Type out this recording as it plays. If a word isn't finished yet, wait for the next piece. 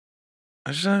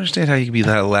I just don't understand how you can be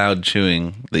that loud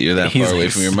chewing that you're that far away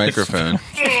from your microphone.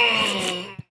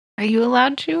 Are you a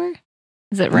loud chewer?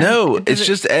 Is it right? No, it's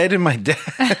just Ed and my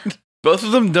dad. Both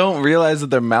of them don't realize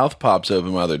that their mouth pops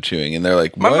open while they're chewing, and they're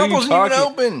like, My "What mouth are you wasn't talking?"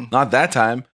 even open. Not that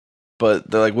time, but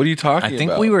they're like, "What are you talking about?" I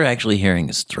think we were actually hearing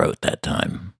his throat that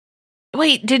time.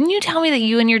 Wait, didn't you tell me that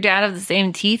you and your dad have the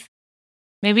same teeth?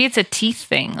 Maybe it's a teeth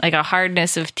thing, like a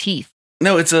hardness of teeth.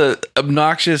 No, it's a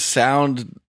obnoxious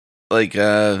sound, like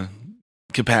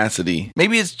capacity.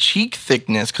 Maybe it's cheek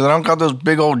thickness because I don't got those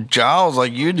big old jowls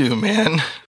like you do, man.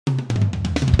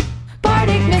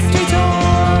 Bardic Mystery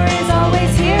Tour is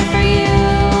always here for you.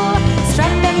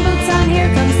 Strap them boots on,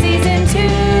 here comes season 2.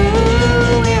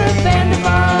 We're a band of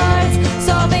bards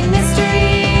solving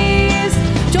mysteries.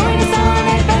 Join us on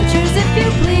adventures if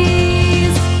you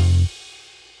please.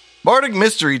 Bardic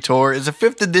Mystery Tour is a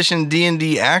 5th edition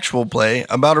D&D actual play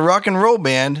about a rock and roll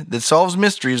band that solves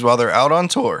mysteries while they're out on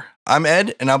tour. I'm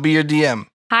Ed, and I'll be your DM.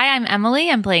 Hi, I'm Emily.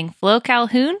 I'm playing Flo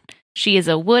Calhoun. She is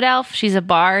a wood elf. She's a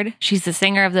bard. She's the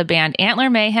singer of the band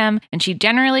Antler Mayhem, and she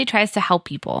generally tries to help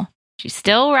people. She's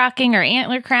still rocking her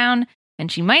antler crown,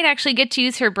 and she might actually get to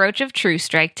use her brooch of true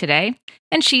strike today.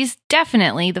 And she's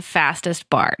definitely the fastest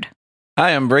bard.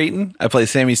 Hi, I'm Brayton. I play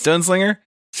Sammy Stoneslinger.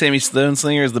 Sammy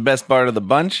Stoneslinger is the best bard of the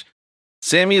bunch.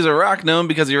 Sammy is a rock gnome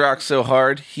because he rocks so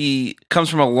hard. He comes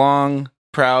from a long,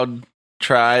 proud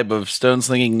tribe of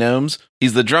stone-slinging gnomes.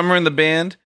 He's the drummer in the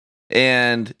band,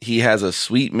 and he has a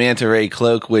sweet manta ray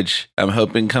cloak, which I'm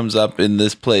hoping comes up in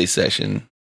this play session.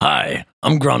 Hi,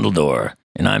 I'm Grundledor,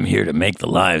 and I'm here to make the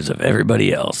lives of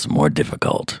everybody else more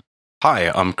difficult.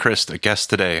 Hi, I'm Chris, a guest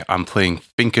today. I'm playing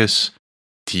Finkus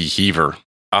T. Heaver.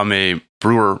 I'm a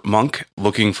brewer monk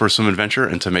looking for some adventure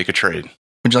and to make a trade.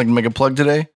 Would you like to make a plug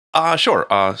today? Sure.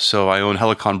 So I own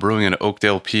Helicon Brewing in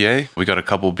Oakdale, PA. We got a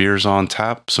couple beers on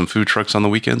tap, some food trucks on the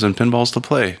weekends, and pinballs to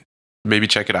play. Maybe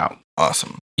check it out.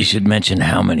 Awesome. You should mention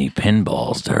how many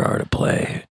pinballs there are to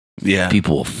play. Yeah.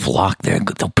 People will flock there.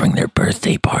 They'll bring their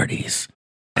birthday parties.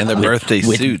 And their birthday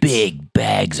with suits. Big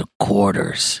bags of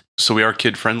quarters. So we are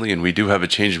kid-friendly, and we do have a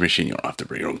change machine. You don't have to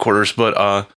bring your own quarters,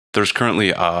 but there's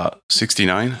currently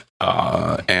 69,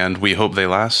 and we hope they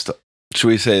last. Should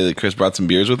we say that Chris brought some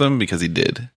beers with him? Because he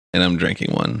did. And I'm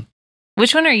drinking one.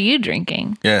 Which one are you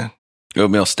drinking? Yeah.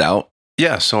 Oatmeal stout.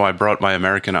 Yeah, so I brought my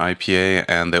American IPA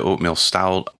and the oatmeal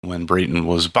stout when Brayton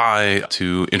was by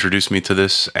to introduce me to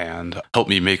this and help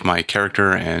me make my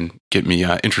character and get me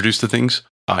introduced to things.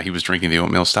 He was drinking the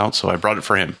oatmeal stout, so I brought it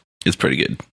for him. It's pretty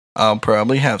good. I'll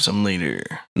probably have some later.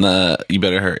 You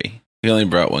better hurry. He only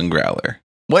brought one growler.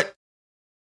 What?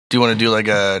 Do you want to do like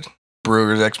a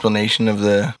brewer's explanation of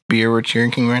the beer we're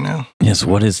drinking right now? Yes,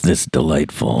 what is this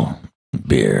delightful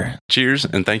beer? Cheers,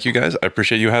 and thank you guys. I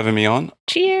appreciate you having me on.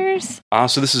 Cheers.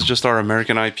 So this is just our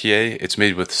American IPA. It's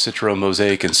made with Citra,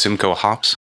 Mosaic, and Simcoe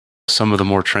hops. Some of the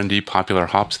more trendy, popular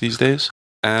hops these days.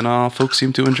 And folks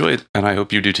seem to enjoy it, and I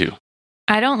hope you do too.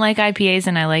 I don't like IPAs,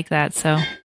 and I like that, so.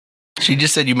 She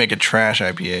just said you make a trash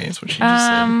IPA. Is what she just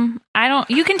said. I don't.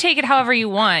 You can take it however you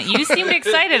want. You seemed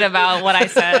excited about what I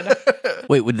said.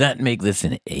 Wait, would that make this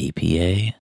an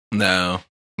APA? No.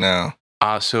 No.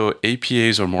 So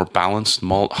APAs are more balanced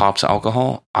malt, hops,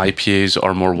 alcohol. IPAs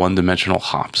are more one-dimensional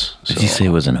hops. So Did you say it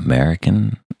was an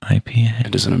American IPA?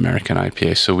 it is an American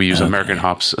IPA. So we use American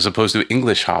hops as opposed to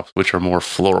English hops, which are more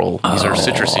floral. These are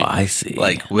citrusy. I see.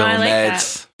 Like I like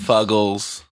Willamette,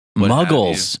 Fuggles. what have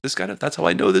Muggles. This guy, that's how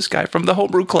I know this guy from the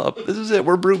homebrew club. This is it.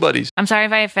 We're brew buddies. I'm sorry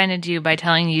if I offended you by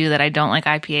telling you that I don't like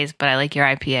IPAs, but I like your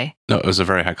IPA. No, it was a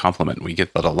very high compliment. We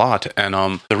get that a lot.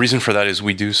 And the reason for that is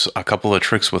we do a couple of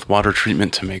tricks with water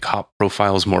treatment to make hop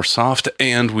profiles more soft.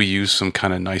 And we use some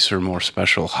kind of nicer, more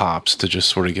special hops to just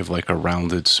sort of give like a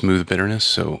rounded, smooth bitterness.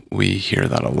 So we hear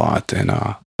that a lot. And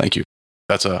thank you.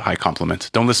 That's a high compliment.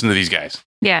 Don't listen to these guys.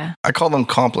 Yeah. I call them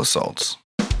complisalts.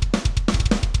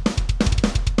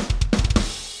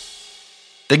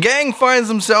 The gang finds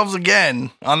themselves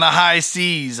again on the high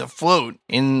seas, afloat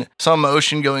in some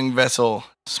ocean-going vessel.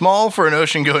 Small for an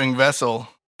ocean-going vessel,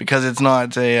 because it's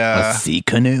not a sea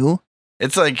canoe?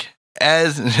 It's like,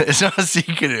 it's not a sea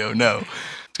canoe, no.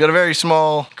 It's got a very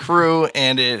small crew,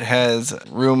 and it has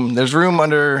room. There's room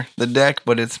under the deck,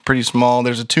 but it's pretty small.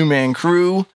 There's a 2-man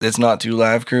crew that's not 2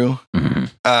 live crew.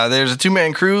 Mm-hmm. There's a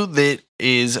 2-man crew that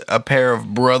is a pair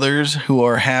of brothers who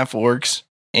are half orcs,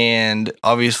 and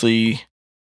obviously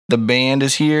the band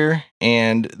is here,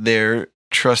 and their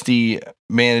trusty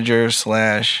manager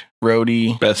slash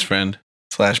roadie Best friend.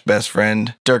 slash best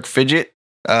friend, Dirk Fidget.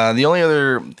 The only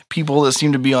other people that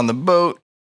seem to be on the boat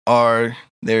are,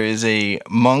 there is a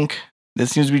monk that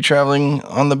seems to be traveling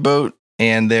on the boat,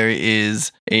 and there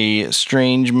is a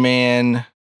strange man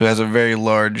who has a very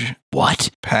large What?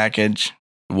 package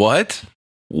What?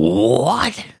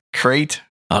 What? crate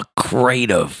A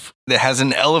crate of. that has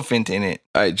an elephant in it.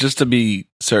 All right, just to be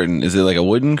certain, is it like a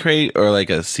wooden crate or like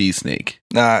a sea snake?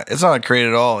 Nah, it's not a crate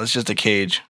at all. It's just a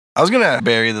cage. I was gonna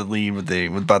bury the lead with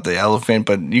about the elephant,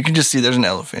 but you can just see there's an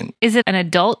elephant. Is it an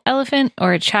adult elephant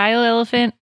or a child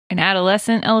elephant? An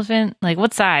adolescent elephant? Like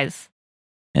what size?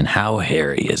 And how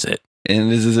hairy is it?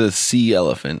 And this is a sea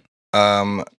elephant.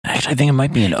 Um, Actually, I think it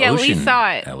might be an Yeah, we ocean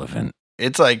saw it. elephant.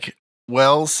 it's like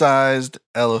well-sized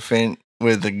elephant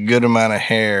with a good amount of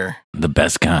hair. The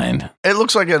best kind. It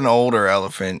looks like an older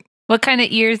elephant. What kind of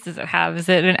ears does it have? Is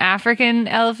it an African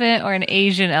elephant or an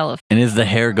Asian elephant? And is the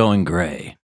hair going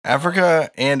gray?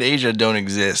 Africa and Asia don't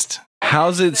exist.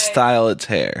 How's it style its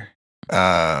hair?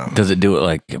 Does it do it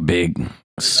like a big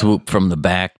swoop from the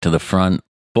back to the front?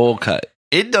 Full cut.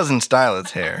 It doesn't style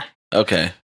its hair,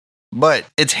 Okay. but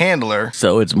its handler.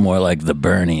 So it's more like the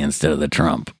Bernie instead of the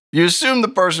Trump. You assume the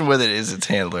person with it is its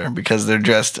handler because they're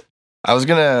dressed.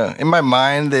 In my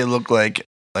mind, they look like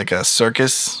a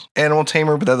circus animal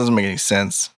tamer, but that doesn't make any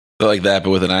sense. So like that, but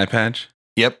with an eye patch?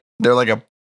 Yep, they're like a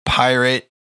pirate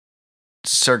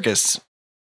circus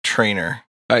trainer.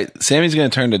 All right, Sammy's going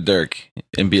to turn to Dirk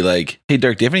and be like, hey,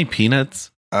 Dirk, do you have any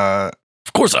peanuts?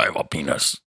 Of course I have a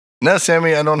penis. No,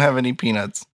 Sammy, I don't have any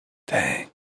peanuts. Dang.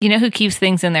 You know who keeps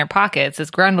things in their pockets?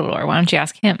 It's Grundledor. Why don't you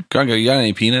ask him? Grungo, you got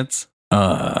any peanuts?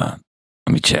 Let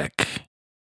me check.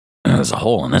 There's a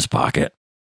hole in this pocket.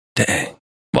 Dang.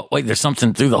 Well, wait, there's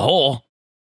something through the hole.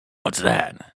 What's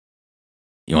that?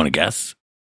 You want to guess?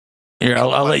 Here,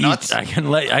 I'll let nuts? you. I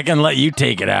can let you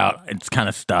take it out. It's kind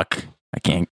of stuck. I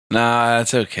can't. Nah,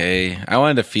 that's okay. I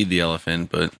wanted to feed the elephant,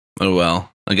 but oh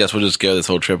well. I guess we'll just go this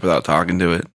whole trip without talking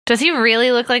to it. Does he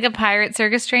really look like a pirate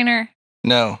circus trainer?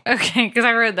 No, Okay, because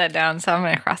I wrote that down, so I'm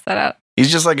going to cross that out.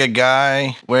 he's just like a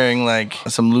guy wearing like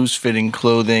some loose-fitting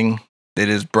clothing that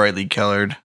is brightly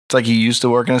colored. It's like he used to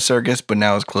work in a circus, but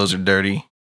now his clothes are dirty.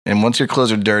 And once your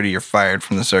clothes are dirty, you're fired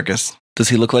from the circus. Does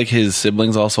he look like his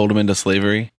siblings all sold him into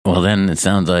slavery? Well, then it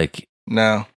sounds like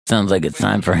No. it's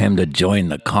time for him to join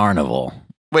the carnival.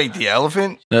 Wait, the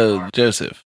elephant? No,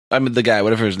 Joseph. I mean, the guy,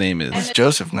 whatever his name is. It's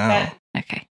Joseph now.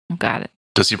 Okay, got it.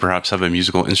 Does he perhaps have a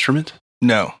musical instrument?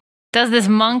 No. Does this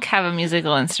monk have a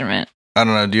musical instrument? I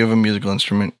don't know. Do you have a musical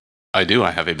instrument? I do.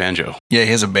 I have a banjo. Yeah,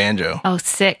 he has a banjo. Oh,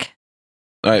 sick.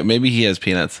 All right, maybe he has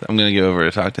peanuts. I'm going to go over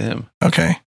to talk to him.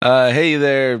 Okay. Hey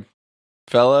there,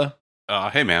 fella.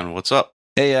 Hey, man, what's up?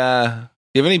 Hey, do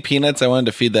you have any peanuts? I wanted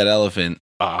to feed that elephant.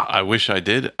 I wish I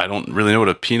did. I don't really know what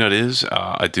a peanut is.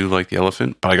 I do like the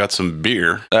elephant, but I got some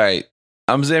beer. All right.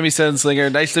 I'm Sammy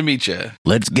Sunslinger. Nice to meet you.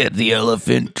 Let's get the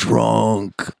elephant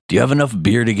drunk. Do you have enough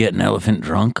beer to get an elephant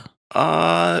drunk?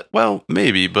 Well,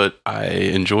 maybe, but I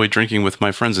enjoy drinking with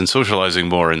my friends and socializing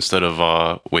more instead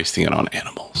of wasting it on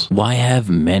animals. Why have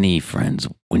many friends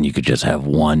when you could just have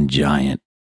one giant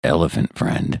elephant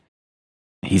friend?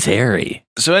 He's hairy.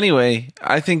 So anyway,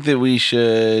 I think that we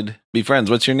should be friends.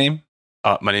 What's your name?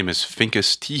 My name is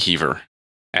Finkus Teaheaver,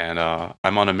 and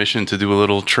I'm on a mission to do a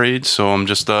little trade, so I'm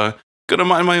just gonna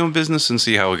mind my own business and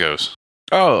see how it goes.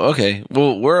 Oh, okay.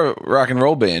 Well, we're a rock and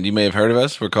roll band. You may have heard of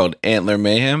us. We're called Antler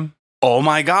Mayhem. Oh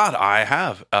my god, I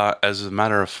have. As a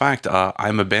matter of fact,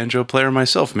 I'm a banjo player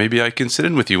myself. Maybe I can sit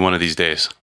in with you one of these days.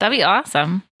 That'd be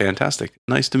awesome. Fantastic.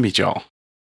 Nice to meet y'all.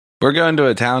 We're going to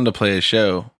a town to play a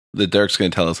show that Dirk's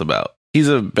going to tell us about. He's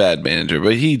a bad manager,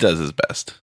 but he does his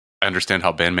best. I understand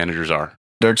how band managers are.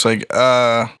 Dirk's like,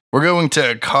 we're going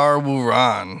to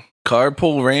Carwooran.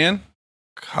 Carpool Ran?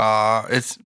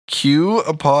 It's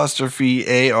Q''AR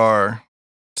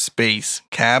space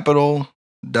capital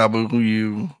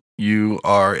WURAAN.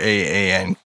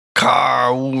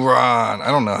 Carwooran. I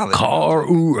don't know how they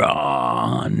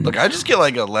Carwooran. Look, I just get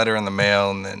like a letter in the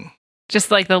mail and then Just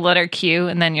like the letter Q,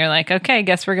 and then you're like, okay,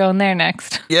 guess we're going there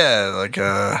next. yeah, like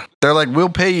they're like, we'll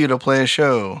pay you to play a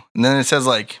show. And then it says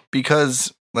like,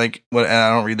 because like what, and I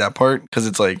don't read that part because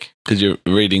it's like, Because your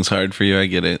rating's hard for you. I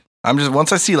get it. I'm just,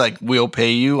 once I see like, we'll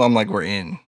pay you, I'm like, we're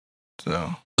in.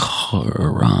 So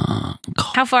Carwooran.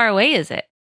 How far away is it?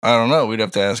 I don't know. We'd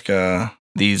have to ask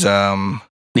these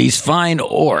These fine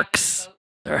orcs.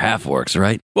 They're half orcs,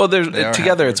 right? Well, They are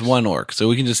together half it's orcs. one orc. So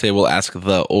we can just say we'll ask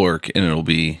the orc and it'll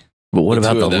be... But what The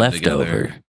about two the of them leftover?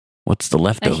 together. What's the A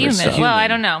leftover human. stuff? Well, I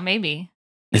don't know. Maybe.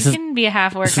 This You is can be a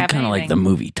half orc. this is kind of like the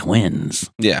movie Twins.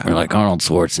 Yeah. Where like Arnold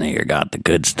Schwarzenegger got the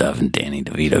good stuff and Danny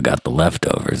DeVito got the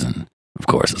leftovers. And of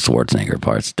course, the Schwarzenegger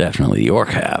part's definitely the orc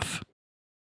half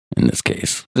in this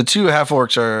case. the two half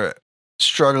orcs are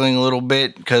struggling a little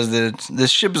bit because this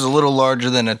ship is a little larger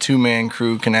than a 2-man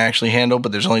crew can actually handle,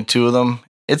 but there's only 2 of them.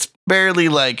 It's barely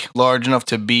like large enough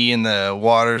to be in the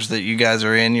waters that you guys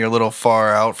are in. You're a little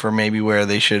far out for maybe where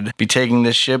they should be taking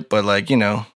this ship, but like,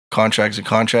 contract's a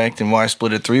contract, and why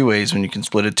split it 3 ways when you can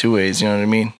split it 2 ways, you know what I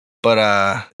mean?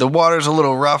 But the water's a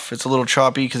little rough, it's a little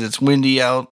choppy because it's windy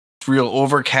out, it's real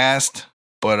overcast,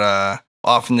 but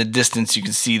off in the distance you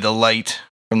can see the light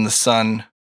from the sun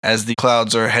as the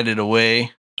clouds are headed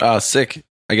away. Oh, sick.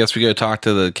 I guess we go talk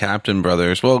to the Captain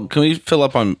brothers. Well, can I get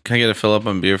a fill up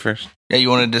on beer first? Yeah, you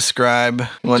want to describe?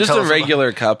 Just a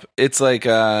regular cup. It's like,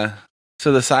 so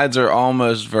the sides are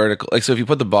almost vertical. Like, so if you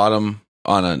put the bottom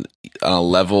on a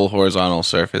level horizontal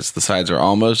surface, the sides are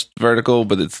almost vertical,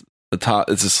 but it's the top.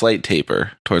 It's a slight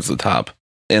taper towards the top,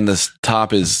 and this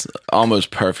top is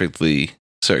almost perfectly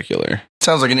circular.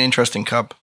 Sounds like an interesting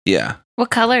cup. Yeah. What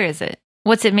color is it?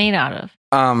 What's it made out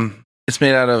of? It's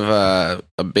made out of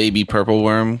a baby purple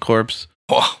worm corpse.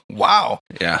 Oh, wow.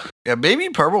 Yeah. Yeah, baby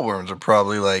purple worms are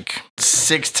probably like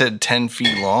 6 to 10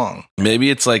 feet long. Maybe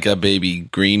it's like a baby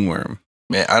green worm.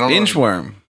 Man, I don't know.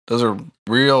 Inchworm. Those are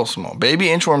real small. Baby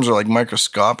inchworms are like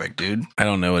microscopic, dude. I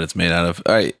don't know what it's made out of.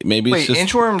 All right, maybe Wait, it's just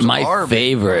inchworms My are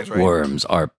baby favorite worms, right? worms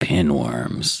are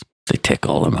pinworms. They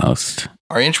tickle the most.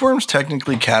 Are inchworms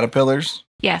technically caterpillars?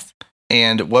 Yes.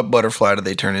 And what butterfly do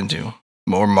they turn into?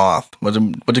 Or moth? What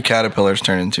do caterpillars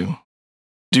turn into?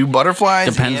 Do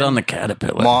butterflies Depends and on the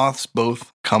caterpillar. moths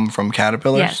both come from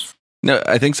caterpillars? Yes. No,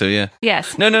 I think so, yeah.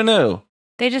 Yes. No.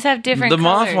 They just have different The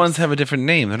moth colors. ones have a different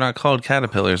name. They're not called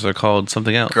caterpillars. They're called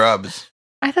something else. Grubs.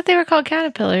 I thought they were called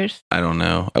caterpillars. I don't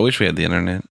know. I wish we had the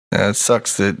internet. Yeah, it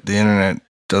sucks that the internet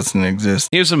doesn't exist.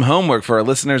 Here's some homework for our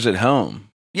listeners at home.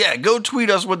 Yeah, go tweet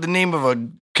us what the name of a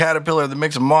caterpillar that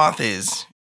makes a moth is.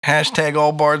 Hashtag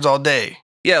all bards all day.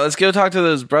 Yeah, let's go talk to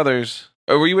those brothers.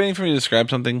 Oh, were you waiting for me to describe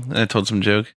something? And I told some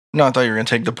joke. No, I thought you were going to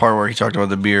take the part where he talked about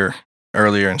the beer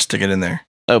earlier and stick it in there.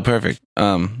 Oh, perfect.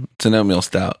 It's an oatmeal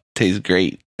stout. Tastes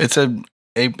great. It's an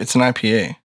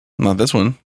IPA. Not this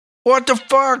one. What the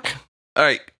fuck? All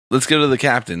right, let's go to the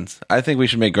captains. I think we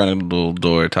should make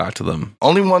Grundledor talk to them.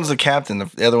 Only one's the captain.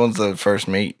 The other one's the first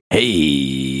mate.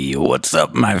 Hey, what's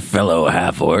up, my fellow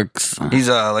half-orcs? He's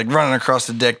like running across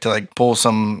the deck to like pull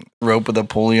some rope with a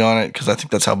pulley on it because I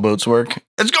think that's how boats work.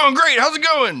 It's going great. How's it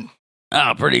going?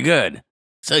 Oh, pretty good.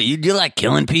 So you like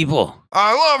killing people?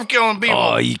 I love killing people.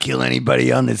 Oh, you kill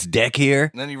anybody on this deck here?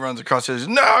 And then he runs across and says,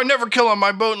 no, I never kill on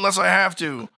my boat unless I have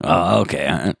to. Oh, okay.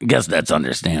 I guess that's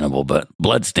understandable, but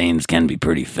bloodstains can be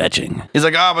pretty fetching. He's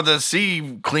like, but the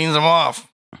sea cleans them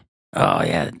off. Oh,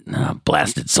 yeah.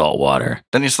 Blasted salt water.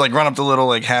 Then he's like run up the little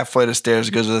like half flight of stairs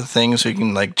that goes to the thing so he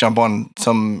can like jump on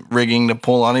some rigging to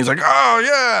pull on. He's like, oh,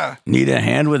 yeah. Need a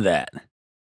hand with that?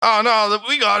 Oh, no,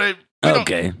 we got it. We don't-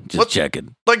 Okay, just What-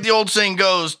 checking. Like the old saying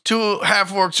goes, 2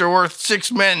 half-orcs are worth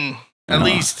 6 men, at Oh.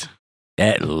 least.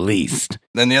 At least.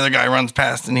 Then the other guy runs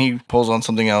past and he pulls on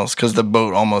something else because the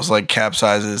boat almost like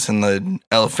capsizes and the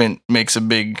elephant makes a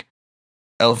big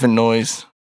elephant noise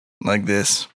like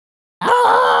this.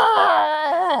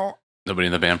 Nobody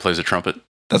in the band plays a trumpet.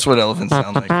 That's what elephants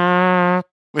sound like.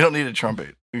 We don't need a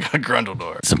trumpet. We got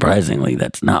Grundledor. Surprisingly,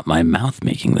 that's not my mouth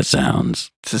making the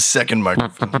sounds. It's his second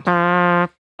microphone.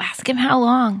 Ask him how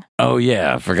long. Oh,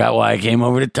 yeah. I forgot why I came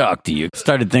over to talk to you.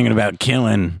 Started thinking about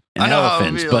killing I know how it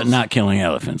elephants, feels. but not killing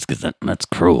elephants because that's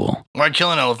cruel. Why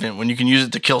kill an elephant when you can use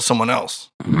it to kill someone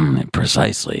else?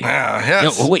 Precisely. Yeah,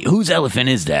 yes. No, wait, whose elephant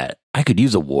is that? I could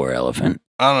use a war elephant.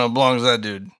 I don't know. It belongs to that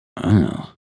dude. I don't know.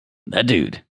 That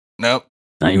dude. Nope.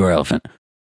 Not your elephant.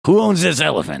 Who owns this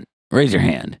elephant? Raise your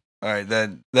hand. All right.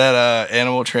 That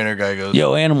animal trainer guy goes,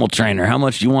 Yo, animal trainer, how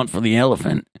much do you want for the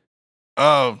elephant?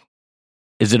 oh,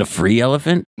 Is it a free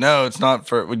elephant? no, it's not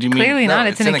for, what do you mean? Clearly No, not.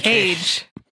 It's in a cage.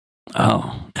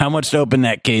 Oh, how much to open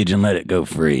that cage and let it go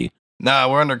free? Nah,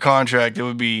 we're under contract. It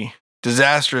would be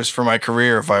disastrous for my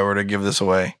career if I were to give this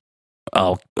away.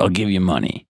 I'll give you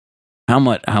money. How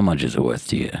much is it worth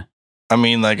to you? I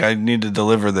mean, like, I need to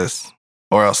deliver this,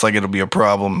 or else, like, it'll be a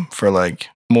problem for, like,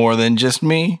 more than just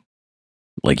me.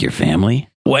 Like your family?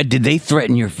 What, did they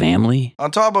threaten your family?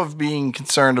 On top of being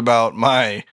concerned about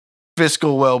my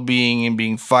fiscal well-being and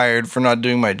being fired for not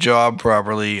doing my job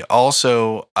properly,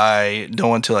 also, I don't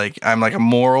want to, like, I'm, like, a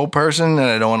moral person, and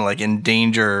I don't want to, like,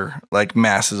 endanger, like,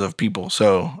 masses of people.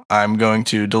 So I'm going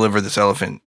to deliver this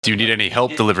elephant. Do you need any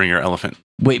help delivering your elephant?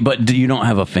 Wait, but you don't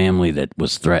have a family that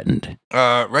was threatened?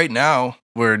 Right now,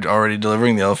 we're already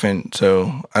delivering the elephant,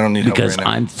 so I don't need help Because right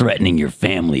now. I'm threatening your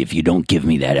family if you don't give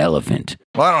me that elephant.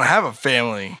 Well, I don't have a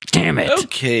family. Damn it.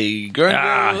 Okay,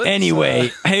 Grundle.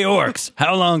 Anyway, hey, orcs,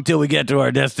 how long till we get to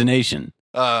our destination?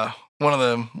 One of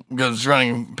them goes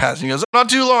running past and he goes, not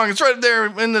too long. It's right there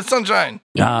in the sunshine.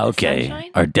 Okay.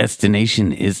 Sunshine? Our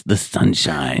destination is the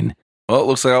sunshine. Well, it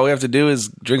looks like all we have to do is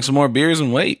drink some more beers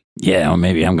and wait. Yeah, well,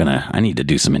 maybe I need to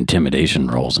do some intimidation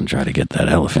rolls and try to get that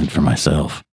elephant for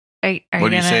myself. Are What are you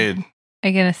gonna, saying? Are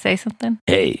you going to say something?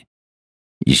 Hey,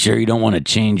 you sure you don't want to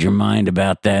change your mind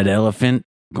about that elephant?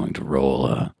 I'm going to roll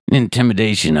an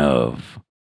intimidation of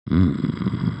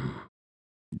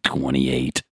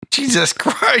 28. Jesus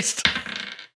Christ.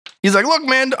 He's like, look,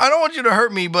 man, I don't want you to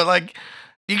hurt me, but like,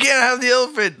 you can't have the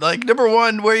elephant. Like, number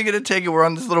one, where are you going to take it? We're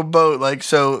on this little boat. Like,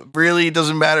 so really it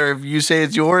doesn't matter if you say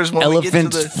it's yours. When Elephants we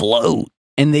get to the... float,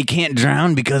 and they can't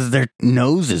drown because their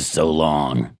nose is so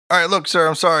long. All right, look, sir,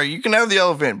 I'm sorry. You can have the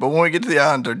elephant, but when we get to the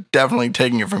island, they're definitely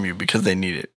taking it from you because they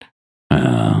need it.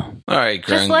 All right,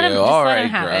 Just let him- Grungo. just All let right, him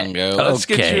have it. Grungo. Let's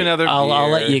get you another beer. I'll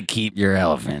let you keep your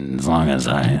elephant as long as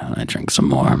I drink some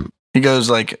more. He goes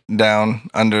like down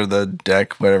under the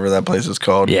deck, whatever that place is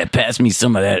called. Yeah, pass me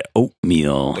some of that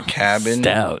oatmeal. The cabin.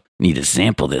 Stout. Need to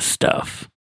sample this stuff.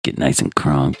 Get nice and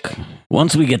crunk.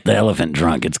 Once we get the elephant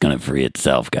drunk, it's going to free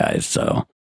itself, guys, so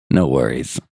no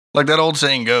worries. Like that old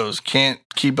saying goes, can't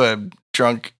keep a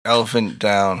drunk elephant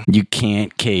down. You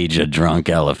can't cage a drunk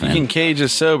You elephant. can cage a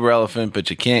sober elephant, but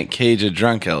you can't cage a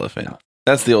drunk elephant.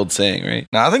 That's the old saying, right?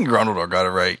 Now, I think Grundledor got it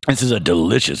right. This is a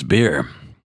delicious beer.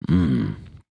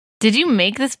 Did you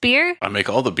make this beer? I make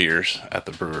all the beers at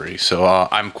the brewery, so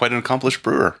I'm quite an accomplished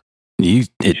brewer.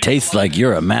 It tastes like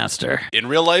you're a master. In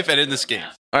real life and in this game.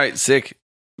 All right, sick.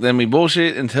 Then we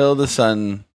bullshit until the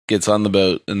sun gets on the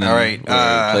boat, and then All right, we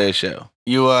play a show.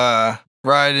 You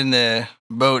ride in the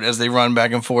boat as they run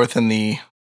back and forth, and the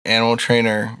animal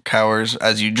trainer cowers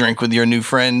as you drink with your new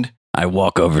friend. I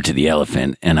walk over to the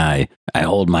elephant and I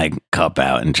hold my cup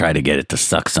out and try to get it to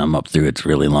suck some up through its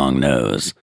really long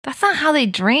nose. That's not how they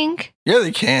drink. Yeah,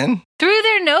 they can. Through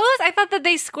their nose? I thought that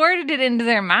they squirted it into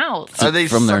their mouth. They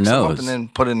from their suck some up nose. and then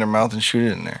put it in their mouth and shoot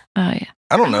it in there. Oh, yeah.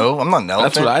 I don't know. I'm not an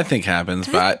elephant. That's what I think happens,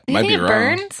 Does but it, I might be it wrong.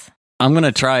 burns? I'm going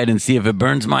to try it and see if it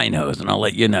burns my nose, and I'll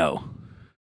let you know.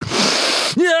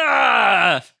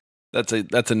 Yeah! That's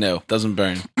a no. Doesn't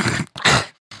burn.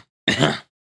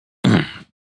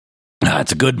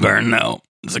 It's a good burn, though.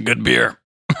 It's a good beer.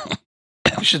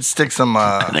 You should stick some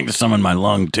I think there's some in my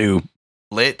lung, too.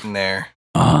 lit in there.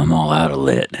 Oh, I'm all out of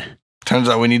lit. Turns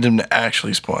out we need them to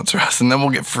actually sponsor us, and then we'll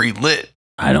get free lit.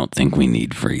 I don't think we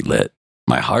need free lit.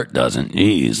 My heart doesn't.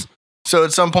 Jeez. So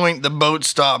at some point, the boat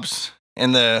stops,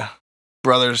 and the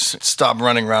brothers stop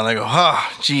running around. They go,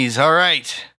 geez, all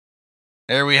right.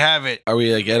 There we have it. Are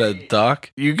we like at a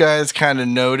dock? You guys kind of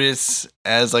notice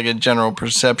as like a general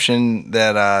perception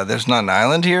that there's not an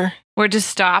island here. We're just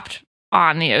stopped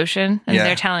on the ocean, and Yeah.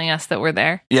 they're telling us that we're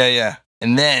there. Yeah.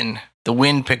 And then the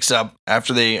wind picks up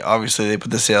after they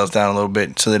put the sails down a little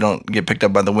bit so they don't get picked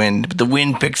up by the wind. But the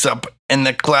wind picks up and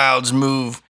the clouds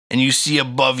move, and you see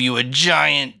above you a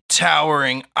giant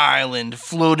towering island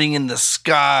floating in the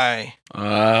sky.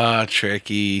 Ah,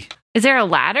 tricky. Is there a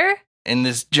ladder? And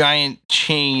this giant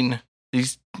chain,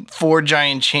 these 4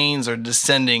 giant chains are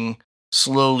descending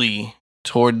slowly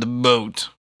toward the boat.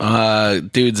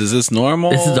 Dudes, is this normal?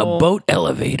 This is a boat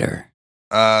elevator.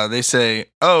 They say,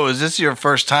 "Oh, is this your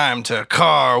first time to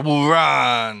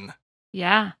Karwuran?"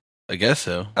 Yeah. I guess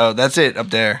so. Oh, that's it up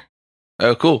there.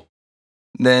 Oh, cool.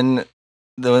 Then,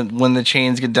 when the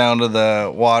chains get down to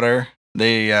the water,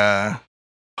 they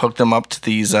hook them up to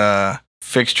these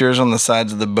fixtures on the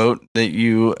sides of the boat that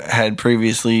you had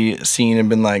previously seen and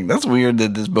been like, "That's weird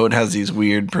that this boat has these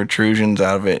weird protrusions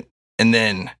out of it." And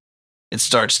then it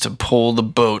starts to pull the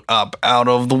boat up out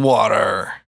of the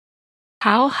water.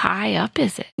 How high up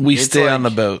is it? We It's stay like- on the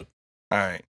boat. All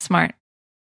right. Smart.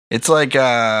 It's like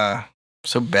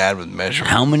so bad with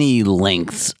measurements. How many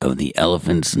lengths of the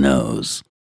elephant's nose?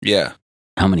 Yeah.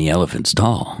 How many elephants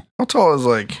tall? How tall is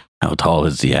like? How tall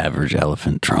is the average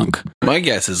elephant trunk? My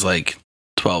guess is like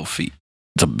 12 feet.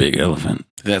 It's a big elephant.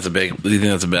 Do you think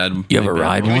that's a bad? You ever bad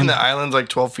ride You one? mean the island's like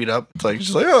 12 feet up? It's like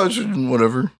just like, oh, it's just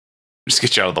whatever. Just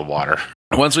get you out of the water.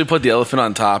 Once we put the elephant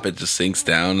on top, it just sinks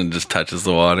down and just touches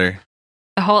the water.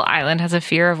 The whole island has a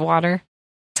fear of water,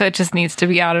 so it just needs to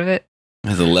be out of it. It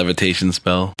has a levitation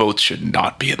spell. Boats should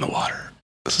not be in the water.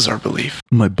 This is our belief.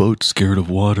 My boat's scared of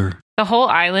water. The whole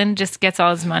island just gets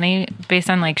all its money based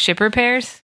on like ship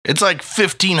repairs. It's like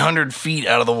 1,500 feet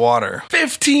out of the water.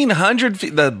 1,500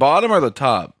 feet. The bottom or the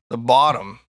top? The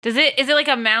bottom, Is it like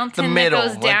a the mountain middle,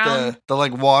 that goes down? like the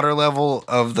like water level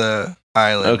of the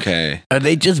island. Okay. Are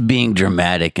they just being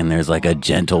dramatic and there's like a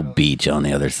gentle beach on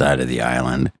the other side of the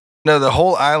island? No, the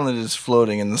whole island is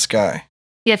floating in the sky.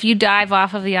 Yeah, if you dive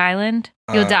off of the island,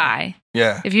 you'll Uh, die.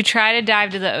 Yeah, If you try to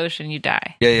dive to the ocean, you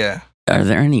die. yeah. Are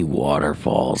there any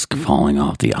waterfalls falling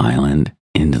off the island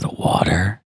into the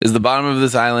water? Is the bottom of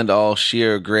this island all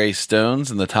sheer gray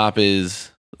stones and the top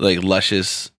is like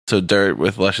luscious, so dirt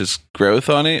with luscious growth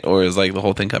on it? Or is like the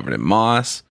whole thing covered in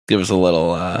moss? Give us a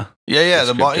little Yeah.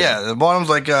 The descriptive. the bottom's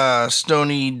like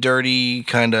stony, dirty,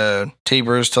 kind of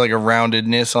tapers to like a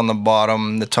roundedness on the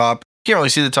bottom. The top, you can't really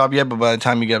see the top yet, but by the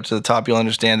time you get up to the top, you'll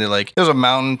understand that like there's a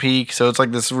mountain peak, so it's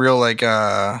like this real like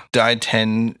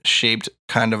die-10 shaped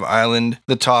kind of island.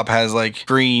 The top has like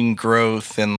green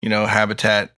growth and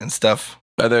habitat and stuff.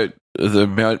 Are there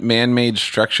man-made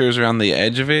structures around the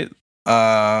edge of it?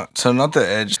 So not the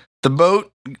edge. The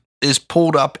boat is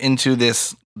pulled up into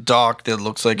this dock that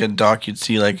looks like a dock you'd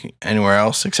see like anywhere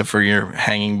else, except for you're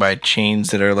hanging by chains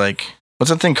that are like,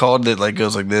 what's that thing called that like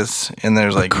goes like this? And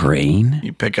there's like crane?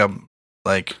 you pick up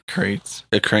like crates.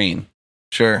 A crane.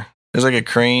 Sure. There's like a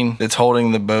crane that's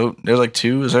holding the boat. There's like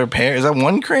two. Is there a pair? Is that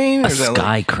one crane? Or A is that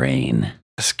sky like crane.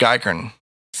 a sky crane?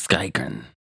 Sky crane.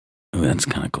 Ooh, that's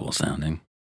kind of cool sounding.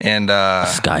 And A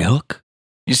sky hook?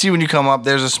 you see when you come up,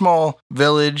 there's a small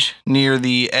village near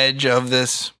the edge of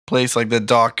this place. Like the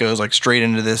dock goes like straight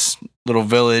into this little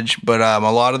village, but a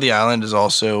lot of the island is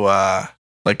also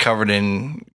like covered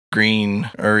in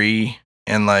greenery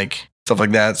and like stuff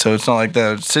like that. So it's not like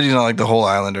the city's not like the whole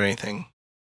island or anything.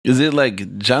 Is it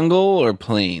like jungle or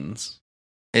plains?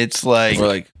 It's like Or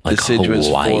like Like deciduous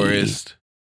Hawaii. forest?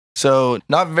 so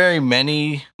not very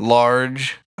many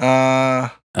large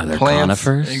Are there plants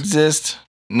conifers? exist.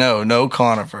 No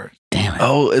conifers. Damn it.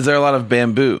 Oh, is there a lot of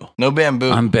bamboo? No bamboo.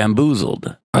 I'm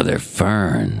bamboozled. Are there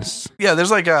ferns? Yeah,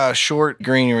 there's like a short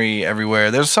greenery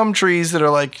everywhere. There's some trees that are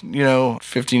like,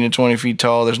 15 to 20 feet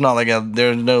tall. There's not like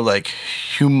there's no like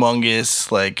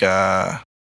humongous, like,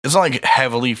 it's not like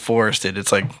heavily forested.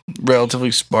 It's like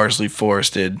relatively sparsely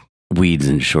forested. Weeds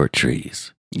and short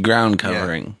trees. Ground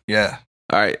covering. Yeah.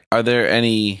 All right. Are there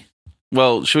any?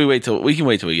 Well, should we wait till we can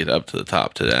we get up to the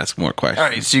top to ask more questions? All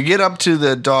right. So you get up to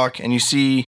the dock and you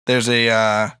see there's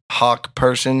a hawk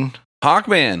person.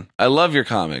 Hawkman, I love your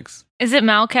comics. Is it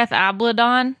Malkath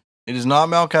Abladon? It is not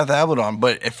Malkath Abladon,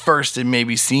 but at first it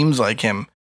maybe seems like him.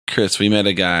 Chris, we met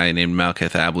a guy named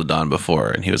Malkath Abladon before,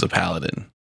 and he was a paladin.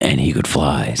 And he could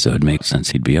fly, so it makes sense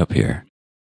he'd be up here.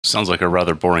 Sounds like a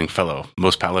rather boring fellow.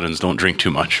 Most paladins don't drink too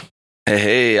much.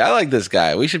 Hey, I like this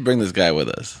guy. We should bring this guy with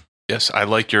us. Yes, I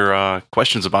like your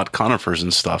questions about conifers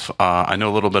and stuff. I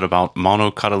know a little bit about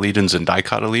monocotyledons and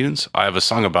dicotyledons. I have a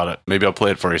song about it. Maybe I'll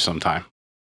play it for you sometime.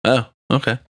 Oh,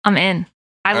 okay. I'm in.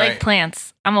 I All like right.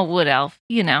 plants. I'm a wood elf,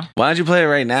 Why don't you play it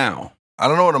right now? I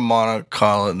don't know what a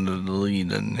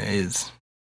monocotyledon is.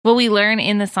 Will we learn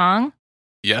in the song?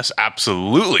 Yes,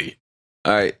 absolutely.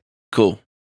 All right, cool.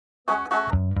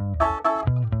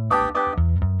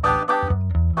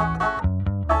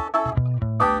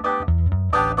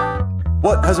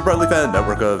 What has a broadleaf and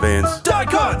network of veins?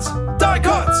 Dicots!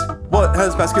 Dicots! What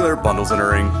has vascular bundles in a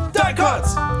ring?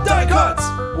 Dicots!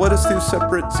 Dicots! What is two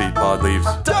separate seed pod leaves?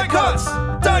 Dicots!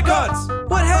 Dicots!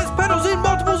 What has petals in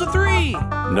multiples of 3?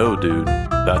 No, dude.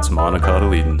 That's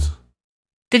monocotyledons.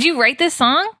 Did you write this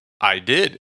song? I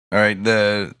did. All right,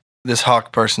 this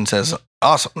hawk person says,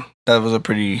 awesome. That was a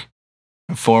pretty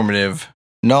informative,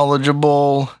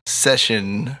 knowledgeable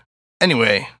session.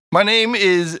 Anyway, my name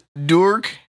is Durk,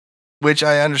 which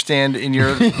I understand in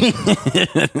your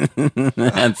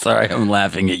I'm sorry, I'm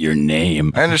laughing at your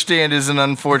name. I understand is an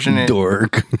unfortunate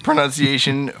Dork.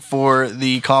 pronunciation for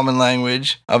the common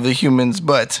language of the humans,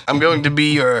 but I'm going to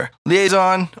be your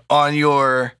liaison on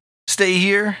your stay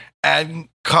here at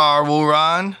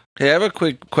Karwuran. Hey, I have a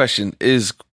quick question.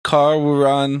 Is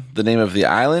Karwuran the name of the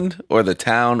island or the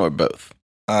town or both?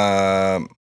 Both.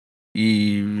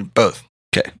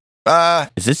 Okay.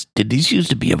 Did these used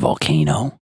to be a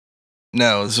volcano?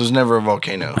 No, this was never a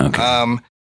volcano. Okay.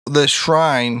 The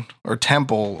shrine or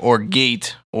temple or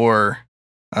gate or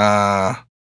I'm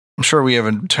sure we have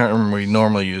a term we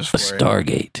normally use for A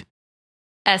Stargate.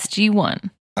 SG1.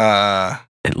 it.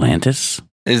 Atlantis?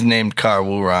 Is named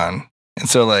Karwuran. And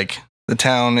so like the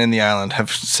town and the island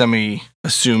have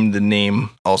semi-assumed the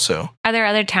name also. Are there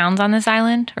other towns on this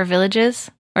island or villages?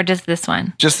 Or just this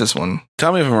one? Just this one.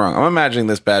 Tell me if I'm wrong. I'm imagining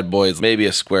this bad boy is maybe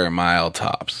a square mile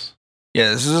tops. Yeah,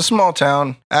 this is a small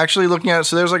town. Actually looking at it,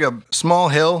 so there's like a small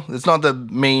hill. It's not the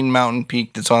main mountain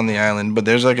peak that's on the island, but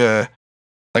there's like a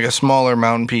smaller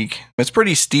mountain peak. It's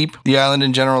pretty steep. The island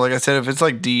in general, like I said, if it's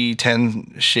like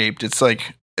D10 shaped,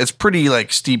 it's pretty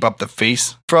like steep up the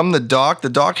face. From the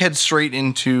dock heads straight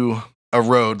into a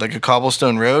road, like a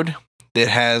cobblestone road that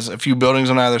has a few buildings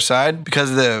on either side.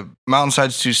 Because the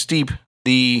mountainside's too steep,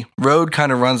 the road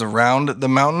kind of runs around the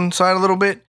mountainside a little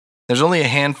bit. There's only a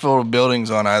handful of buildings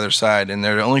on either side, and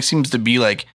there only seems to be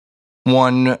like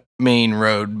one main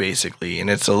road basically, and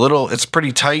it's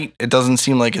pretty tight. It doesn't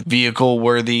seem like a vehicle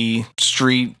worthy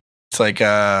street. It's like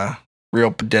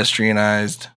real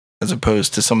pedestrianized as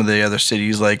opposed to some of the other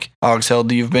cities like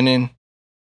Oxheld you've been in.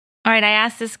 All right, I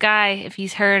asked this guy if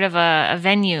he's heard of a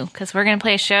venue because we're going to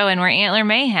play a show and we're Antler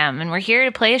Mayhem and we're here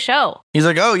to play a show. He's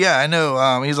like, oh yeah, I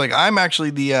know. He's like, I'm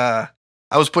actually I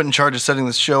was put in charge of setting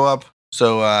this show up.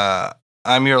 So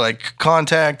I'm your like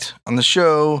contact on the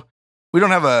show. We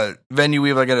don't have a venue. We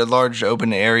have like a large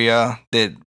open area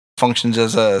that functions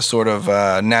as a sort of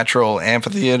natural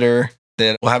amphitheater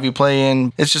that we'll have you play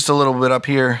in. It's just a little bit up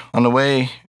here on the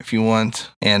way if you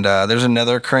want. And there's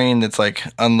another crane that's like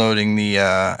unloading the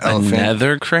elephant.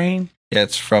 Nether crane? Yeah,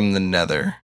 it's from the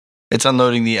nether. It's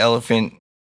unloading the elephant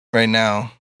right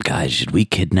now. Guys, should we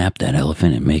kidnap that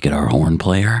elephant and make it our horn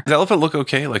player? Does the elephant look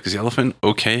okay? Like, is the elephant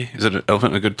okay? Is an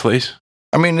elephant in a good place?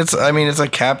 I mean, it's a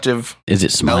captive. Is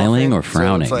it smiling elephant, or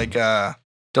frowning? So it's like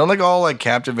don't like all like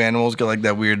captive animals get like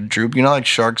that weird droop. You know, like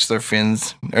sharks, their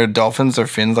fins, or dolphins, their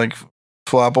fins like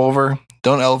flop over.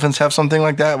 Don't elephants have something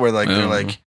like that where like their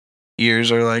like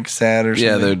ears are like sad or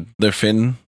something? Yeah, their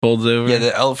fin folds over. Yeah,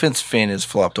 the elephant's fin is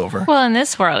flopped over. Well, in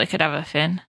this world, it could have a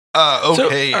fin.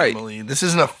 Okay, all right. Emily, this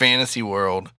isn't a fantasy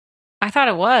world. I thought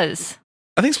it was.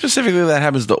 I think specifically that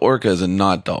happens to orcas and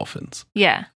not dolphins.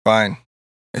 Yeah. Fine,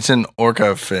 it's an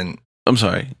orca fin. I'm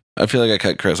sorry. I feel like I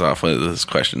cut Chris off with his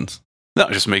questions. No,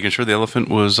 just making sure the elephant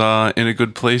was in a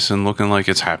good place and looking like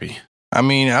it's happy. I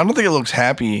mean, I don't think it looks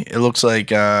happy. It looks like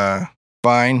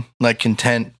fine, like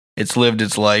content. It's lived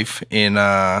its life in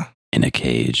a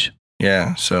cage.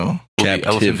 Yeah, so Will the elephant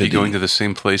be Captivity. going to the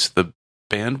same place the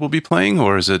band will be playing,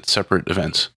 or is it separate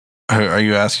events? are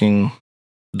you asking?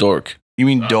 Dork. You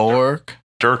mean Dork?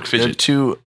 Dirk They're Fidget.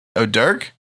 two. Oh,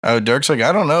 Dirk? Oh, Dirk's like,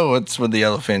 I don't know what's with the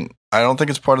elephant. I don't think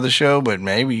it's part of the show, but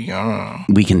maybe. I don't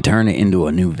know. We can turn it into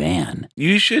a new van.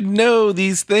 You should know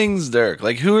these things, Dirk.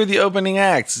 Like, who are the opening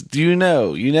acts? Do you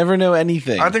know? You never know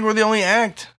anything. I think we're the only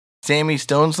act. Sammy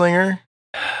Stoneslinger.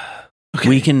 Okay.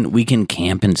 We can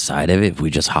camp inside of it if we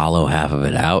just hollow half of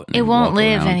it out. and It won't walk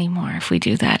live around. anymore if we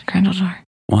do that, Grendeldor.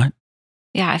 What?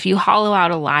 Yeah, if you hollow out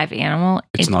a live animal,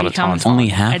 It's it not a becomes tauntaun. Only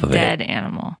half a of it. dead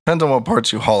animal. Depends on what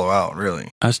parts you hollow out, really.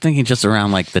 I was thinking just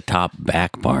around like the top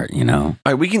back part, you know?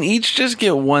 All right, we can each just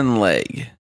get one leg.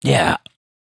 Yeah.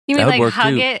 You That mean would like work,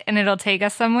 hug too. it and it'll take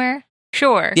us somewhere?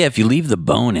 Sure. Yeah, if you leave the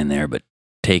bone in there, but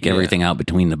take Yeah. everything out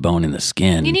between the bone and the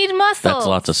skin. You need muscles. That's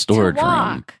lots of storage to room.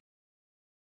 walk.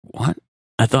 What?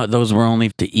 I thought those were only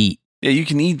to eat. Yeah, you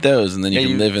can eat those, and then you Yeah,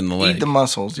 can you live in the leg. Eat the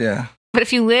muscles, yeah. But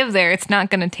if you live there, it's not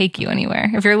going to take you anywhere.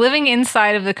 If you're living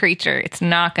inside of the creature, it's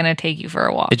not going to take you for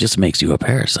a walk. It just makes you a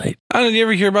parasite. I don't know, did you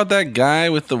ever hear about that guy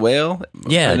with the whale?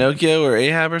 Yeah. Pinocchio or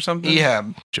Ahab or something?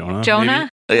 Ehab. Jonah? Jonah? maybe?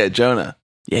 Oh, yeah, Jonah.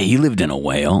 Yeah, he lived in a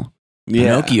whale. Yeah.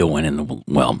 Pinocchio went in the...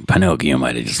 Well, Pinocchio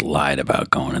might have just lied about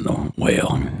going in the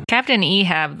whale. Captain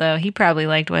Ehab, though, he probably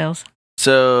liked whales.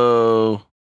 So,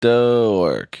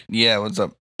 Dork. Yeah, what's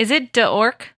up? Is it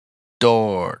Dork?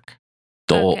 Dork.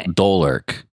 Okay.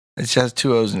 Dolurk. It just has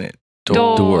two O's in it.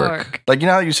 Dork. Like, you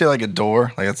know how you say like a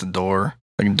door? Like, that's a door.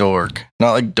 Like dork.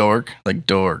 Not like dork, like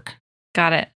dork.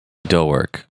 Got it.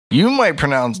 Dork. You might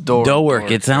pronounce dork.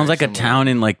 Dork. It sounds very like a similar. town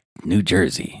in like New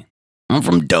Jersey. I'm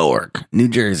from Dork, New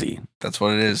Jersey. That's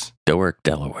what it is. Dork,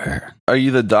 Delaware. Are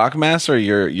you the dock master, or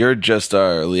you're just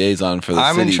our liaison for the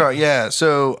I'm city? in charge. Yeah.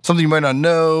 So something you might not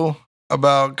know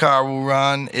about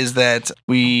Karuran is that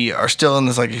we are still in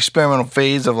this like experimental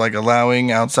phase of like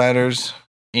allowing outsiders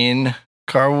in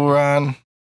Karuran.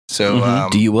 So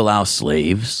Mhm. Do you allow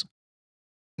slaves?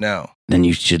 no, Then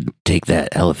you should take that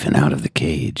elephant out of the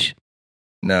cage.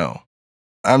 no.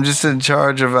 I'm just in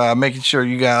charge of making sure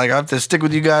you guys like I have to stick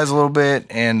with you guys a little bit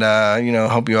and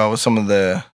help you out with some of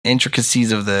the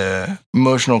intricacies of the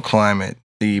emotional climate,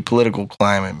 the political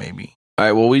climate, maybe. All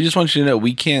right. Well, we just want you to know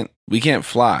we can't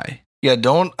fly. Yeah,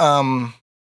 don't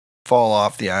fall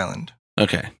off the island.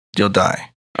 Okay. You'll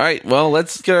die. All right. Well,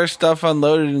 let's get our stuff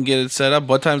unloaded and get it set up.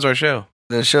 What time's our show?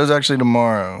 The show's actually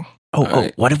tomorrow. Oh, All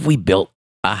right. what if we built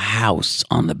a house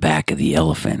on the back of the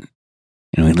elephant?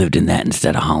 And we lived in that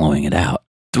instead of hollowing it out.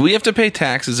 Do we have to pay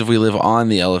taxes if we live on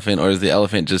the elephant, or does the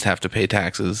elephant just have to pay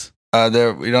taxes?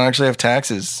 There we don't actually have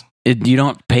taxes. You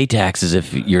don't pay taxes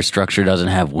if your structure doesn't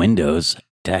have windows.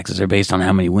 Taxes are based on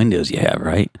how many windows you have,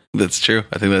 right? That's true.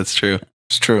 I think that's true.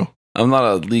 It's true. I'm not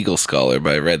a legal scholar,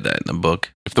 but I read that in a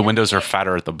book. If the windows are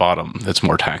fatter at the bottom, that's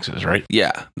more taxes, right?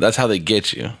 Yeah, that's how they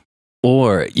get you.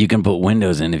 Or you can put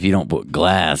windows in if you don't put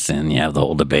glass in. You have the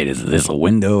whole debate. Is this a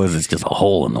window or is this just a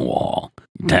hole in the wall?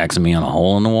 You taxing me on a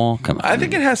hole in the wall? Come on. I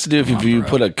think it has to do if Come on, you bro.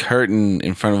 put a curtain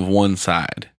in front of one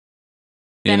side.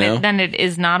 You know? Then it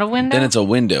is not a window. Then it's a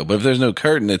window. But if there's no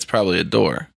curtain, it's probably a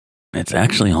door. It's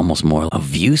actually almost more a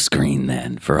view screen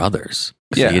then for others.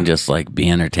 So Yeah. you can just like be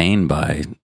entertained by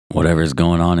whatever's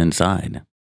going on inside.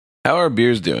 How are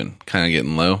beers doing? Kind of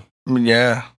getting low.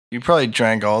 Yeah, you probably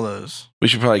drank all those. We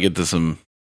should probably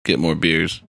get more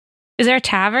beers. Is there a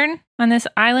tavern on this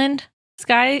island?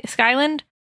 Skyland?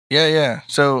 Yeah.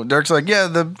 So Dirk's like, yeah,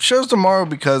 the show's tomorrow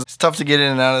because it's tough to get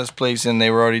in and out of this place, and they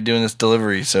were already doing this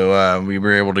delivery, so we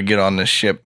were able to get on this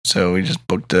ship. So we just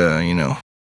booked,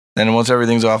 Then once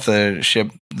everything's off the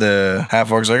ship, the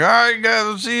half-orc's like, all right, guys,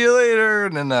 we'll see you later.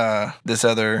 And then this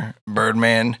other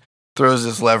Birdman throws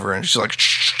this lever, and she's like,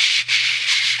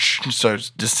 and starts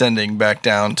descending back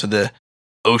down to the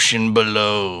ocean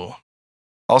below.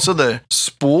 Also, the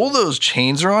spool those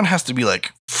chains are on has to be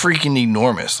like freaking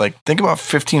enormous. Like, think about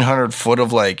 1,500 foot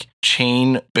of like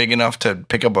chain big enough to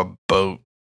pick up a boat.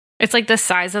 It's like the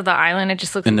size of the island. It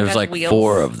just looks And like there's it has like wheels.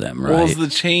 4 of them, right? Well, is the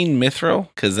chain mithril?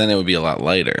 Because then it would be a lot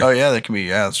lighter. Oh yeah, that can be.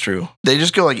 Yeah, that's true. They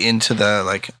just go like into the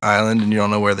like island, and you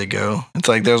don't know where they go. It's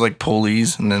like there's like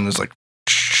pulleys, and then there's like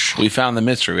We found the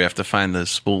mystery. We have to find the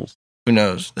spools. who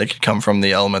knows? They could come from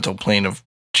the elemental plane of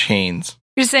chains.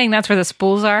 You're saying that's where the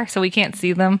spools are, so we can't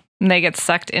see them, and they get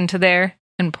sucked into there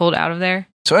and pulled out of there.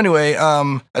 So anyway,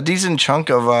 a decent chunk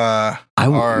of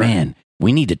Man,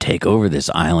 we need to take over this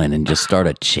island and just start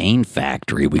a chain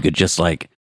factory. We could just like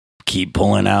keep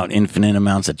pulling out infinite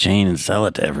amounts of chain and sell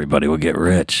it to everybody. We'll get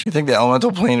rich. You think the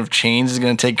elemental plane of chains is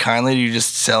going to take kindly to you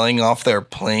just selling off their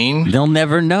plane? They'll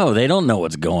never know. They don't know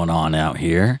what's going on out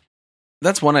here.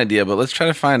 That's one idea, but let's try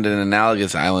to find an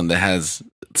analogous island that has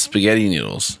spaghetti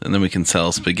noodles, and then we can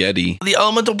sell spaghetti. The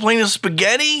elemental plane of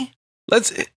spaghetti? Let's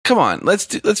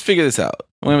figure this out.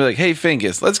 I'm gonna be like, hey,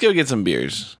 Finkus, let's go get some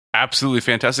beers. Absolutely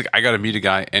fantastic. I got to meet a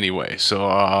guy anyway, so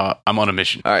I'm on a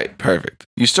mission. All right, perfect.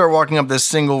 You start walking up this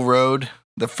single road.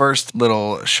 The first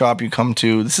little shop you come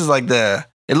to, this is like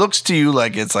it looks to you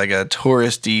like it's like a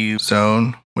touristy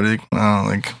zone. What do you,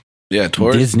 Yeah,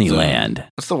 tourist Disneyland.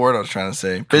 what's the word I was trying to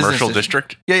say? Commercial Business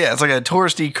district? Yeah, it's like a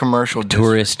touristy commercial district.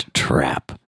 Tourist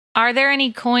trap. Are there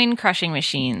any coin crushing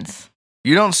machines?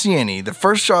 You don't see any. The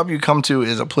first shop you come to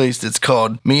is a place that's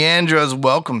called Meandra's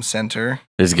Welcome Center.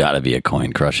 There's got to be a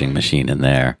coin crushing machine in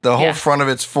there. The whole Yeah. front of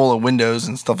it's full of windows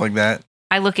and stuff like that.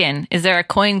 I look in. Is there a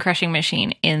coin crushing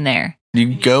machine in there? Do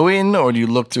you go in or do you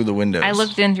look through the windows? I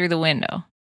looked in through the window.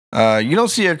 You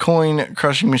don't see a coin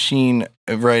crushing machine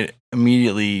right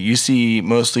immediately. You see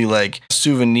mostly like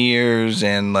souvenirs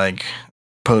and like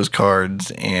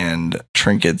postcards and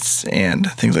trinkets and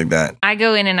things like that. I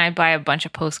go in and I buy a bunch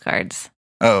of postcards.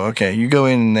 Oh, okay. You go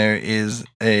in and there is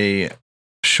a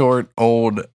short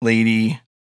old lady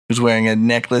who's wearing a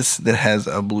necklace that has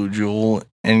a blue jewel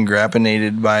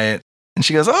engrappinated by it. And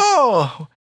she goes, "Oh,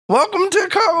 welcome to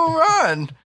Cabo Run.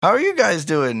 How are you guys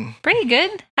doing? Pretty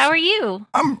good. How are you?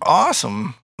 I'm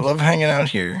awesome. I love hanging out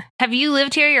here." Have you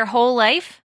lived here your whole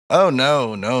life? Oh,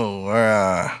 no.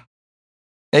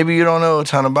 Maybe you don't know a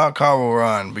ton about Cabo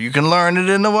Run, but you can learn it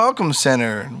in the Welcome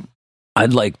Center.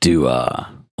 I'd like to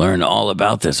learn all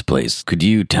about this place. Could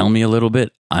you tell me a little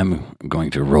bit? I'm going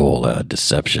to roll a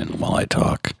deception while I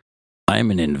talk.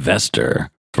 I'm an investor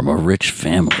from a rich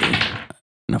family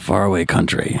in a faraway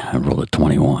country. I rolled a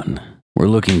 21. We're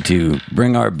looking to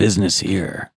bring our business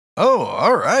here. Oh,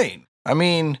 all right. I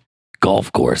mean,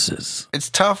 Golf courses, it's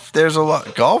tough. There's a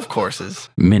lot. Golf courses.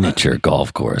 miniature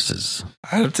golf courses.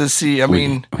 I have to see. I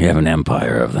mean, we have an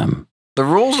empire of them. the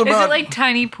rules Is about it like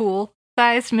tiny pool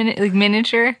size, like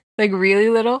miniature, like really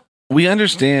little? We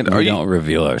understand. We don't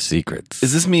reveal our secrets.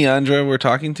 Is this Meandra we're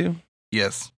talking to?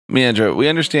 yes. Meandra, we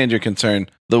understand your concern.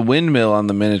 The windmill on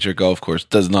the miniature golf course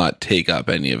does not take up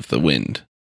any of the wind.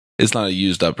 It's not a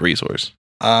used up resource.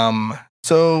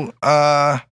 So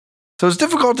it's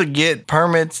difficult to get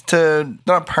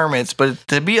not permits, but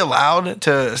to be allowed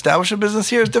to establish a business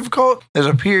here is difficult. There's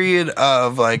a period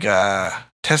of like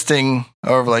testing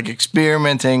or like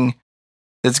experimenting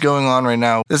that's going on right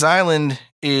now. This island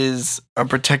is a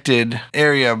protected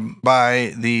area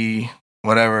by the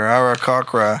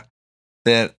Arakocra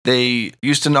that they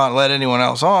used to not let anyone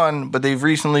else on, but they've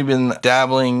recently been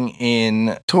dabbling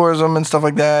in tourism and stuff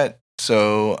like that.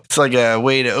 So it's like a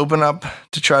way to open up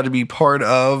to try to be part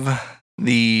of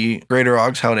the greater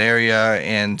Oxhound area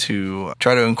and to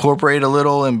try to incorporate a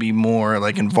little and be more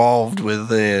like involved with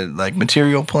the like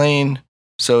material plane.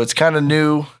 So it's kind of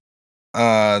new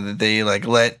that they like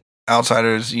let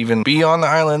outsiders even be on the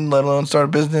island, let alone start a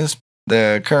business.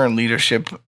 The current leadership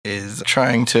is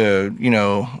trying to,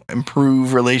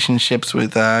 improve relationships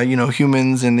with,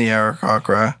 humans in the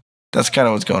Arakocra. That's kind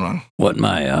of what's going on. What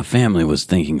my family was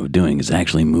thinking of doing is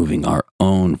actually moving our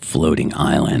own floating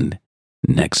island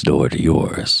next door to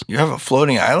yours, You have a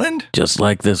floating island? just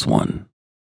like this one.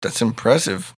 That's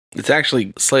impressive. It's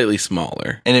actually slightly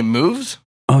smaller. And it moves?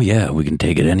 Oh, yeah, we can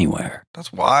take it anywhere.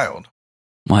 That's wild.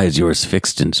 Why is yours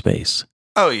fixed in space?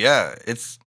 Oh, yeah.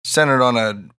 It's centered on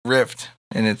a rift,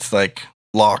 and it's like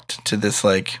locked to this,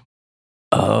 like,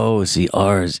 Oh, see,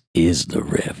 ours is the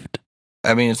rift.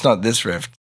 I mean, it's not this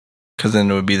rift, because then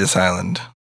it would be this island.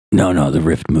 No, the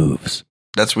rift moves.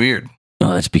 That's weird.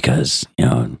 Well, that's because,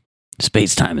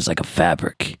 space time is like a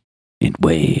fabric. It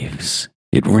waves,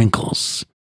 it wrinkles,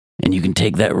 and you can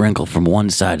take that wrinkle from one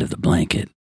side of the blanket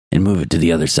and move it to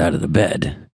the other side of the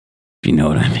bed, if you know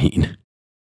what I mean.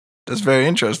 That's very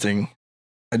interesting.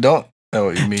 I don't know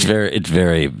what you mean. It's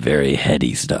very, very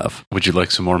heady stuff. Would you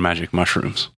like some more magic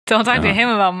mushrooms? Don't talk to Uh-huh. him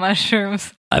about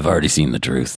mushrooms. I've already seen the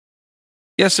truth.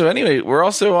 Yeah, so anyway, we're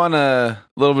also on a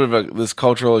little bit of this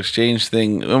cultural exchange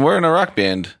thing, and we're in a rock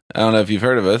band. I don't know if you've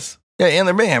heard of us. Yeah,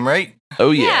 Antler Mayhem, right?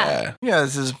 Oh, Yeah. yeah. Yeah,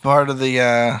 this is part of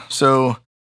the, so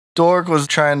Dork was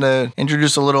trying to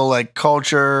introduce a little, like,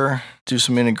 culture, do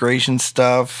some integration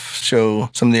stuff, show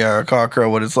some of the Arakakra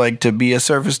what it's like to be a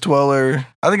surface dweller.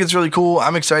 I think it's really cool.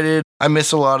 I'm excited. I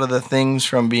miss a lot of the things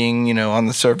from being, on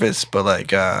the surface, but,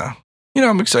 like,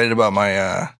 I'm excited about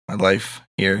my life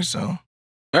here, so.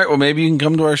 All right, well, maybe you can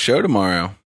come to our show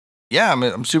tomorrow. Yeah,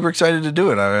 I'm super excited to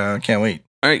do it. I can't wait.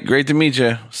 All right, great to meet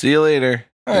you. See you later.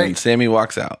 All And right. Sammy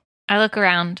walks out. I look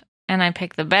around and I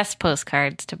pick the best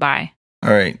postcards to buy. All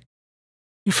right.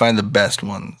 You find the best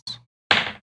ones.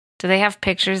 Do they have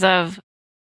pictures of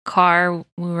Car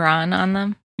Wuran on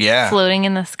them? Yeah. Floating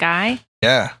in the sky?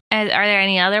 Yeah. And are there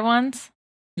any other ones?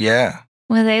 Yeah.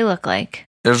 What do they look like?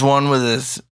 There's one with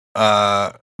this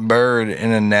bird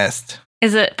in a nest.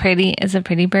 Is it pretty? Is it a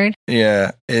pretty bird?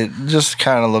 Yeah. It just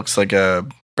kind of looks like a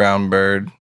brown bird.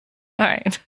 All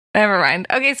right. Never mind.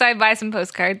 Okay, so I buy some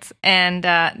postcards and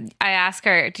I ask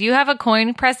her, do you have a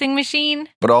coin pressing machine?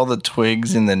 But all the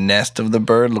twigs in the nest of the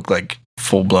bird look like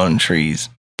full blown trees.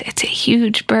 It's a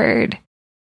huge bird.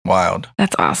 Wild.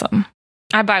 That's awesome.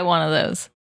 I buy one of those.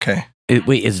 Okay.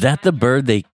 Wait, is that the bird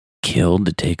they killed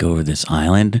to take over this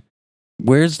island?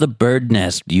 Where's the bird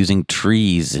nest using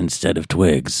trees instead of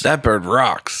twigs? That bird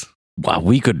rocks. Wow,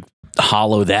 we could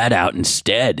hollow that out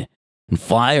instead and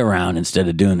fly around instead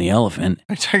of doing the elephant.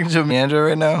 Are you talking to Amanda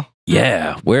right now?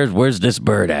 Yeah, where's this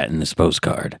bird at in this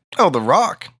postcard? Oh, the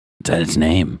rock. Is that its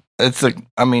name? That's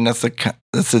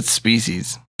its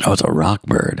species. Oh, it's a rock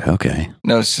bird. Okay,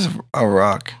 No, it's just a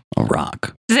rock. a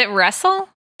rock. Does it wrestle?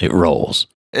 It rolls.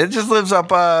 It just lives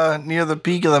up near the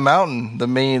peak of the mountain,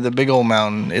 the big old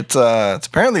mountain. It's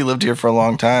apparently lived here for a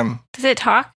long time. Does it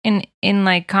talk in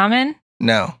like common?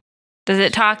 No, Does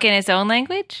it talk in its own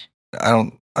language? I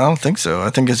don't think so. I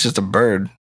think it's just a bird.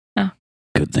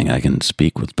 Good thing I can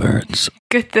speak with birds.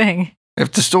 Good thing.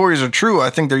 If the stories are true, I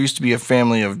think there used to be a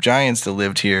family of giants that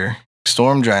lived here,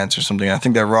 storm giants or something. I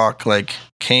think that rock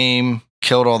came,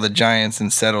 killed all the giants,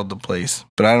 and settled the place.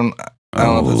 But I don't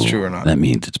know if that's true or not. That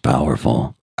means it's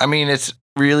powerful. I mean, it's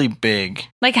really big,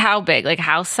 Like how big? Like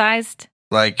house sized?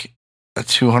 like a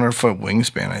 200-foot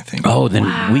wingspan. I think. Oh, then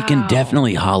we Wow. can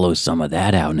definitely hollow some of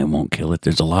that out and it won't kill it.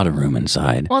 There's a lot of room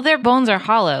inside. Well, their bones are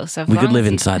hollow, so if We long could live as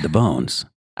you- inside the bones.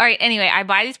 All right. Anyway, I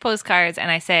buy these postcards and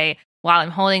I say, while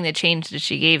I'm holding the change that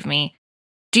she gave me,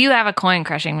 do you have a coin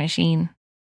crushing machine?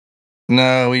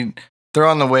 No, they're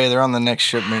on the way. They're on the next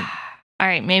shipment. All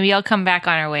right. Maybe I'll come back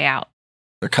on our way out.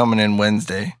 They're coming in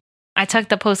Wednesday. I tuck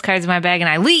the postcards in my bag and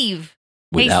I leave.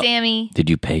 Without- Hey, Sammy. Did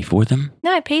you pay for them?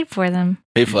 No, I paid for them.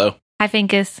 Hey, Flo. Hi,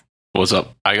 Finkus. What's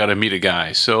up? I gotta meet a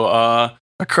guy. So,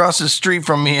 Across the street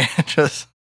from me, just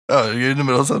you're in the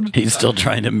middle of something. He's still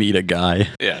trying to meet a guy.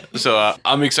 yeah. So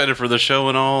I'm excited for the show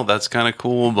and all. That's kind of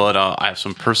cool. But I have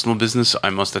some personal business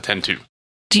I must attend to.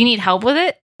 Do you need help with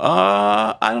it?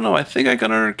 I don't know. I think I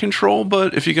got it under control.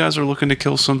 But if you guys are looking to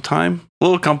kill some time,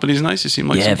 little company's nice. You seem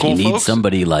like yeah, some if cool you need folks.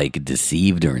 somebody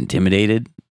deceived or intimidated,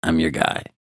 I'm your guy.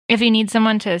 If you need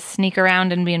someone to sneak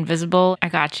around and be invisible, I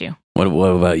got you. What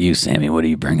about you, Sammy? What are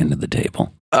you bringing to the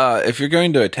table? If you're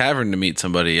going to a tavern to meet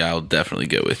somebody, I'll definitely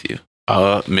go with you.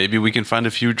 Maybe we can find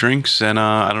a few drinks, and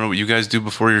I don't know what you guys do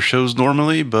before your shows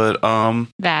normally, but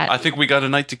That. I think we got a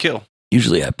night to kill.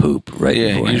 Usually I poop right Yeah,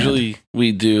 beforehand. usually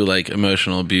we do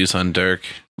emotional abuse on Dirk.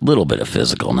 A little bit of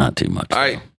physical, not too much. All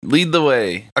right, lead the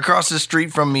way. Across the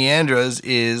street from Meandra's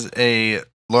is a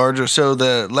larger. So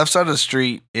the left side of the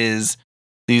street is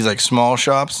these small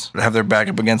shops that have their back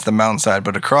up against the mountainside,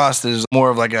 but across there's more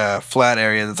of a flat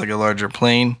area that's a larger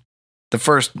plain. The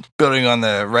first building on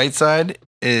the right side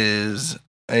is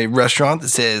a restaurant that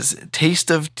says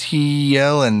Taste of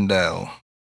Tielendel.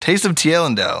 Taste of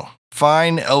Tielendel.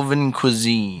 fine elven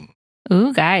cuisine.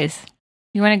 Ooh, guys.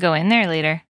 You want to go in there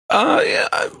later? Yeah,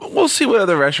 we'll see what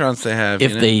other restaurants they have.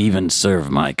 If you know? they even serve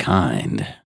my kind.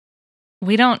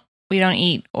 We don't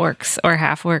eat orcs or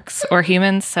half-orcs or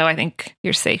humans, so I think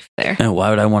you're safe there. Why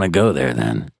would I want to go there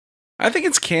then? I think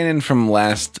it's canon from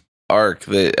last arc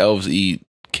that elves eat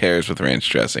carrots with ranch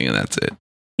dressing, and that's it.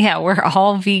 Yeah, we're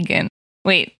all vegan.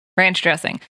 Wait, ranch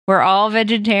dressing. We're all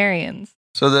vegetarians.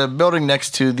 So the building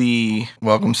next to the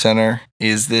Welcome Center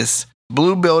is this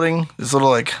blue building, this little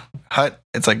like hut.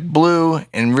 It's like blue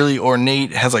and really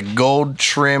ornate. It has like gold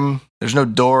trim. There's no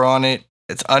door on it.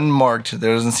 It's unmarked.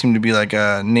 There doesn't seem to be like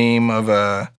a name of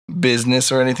a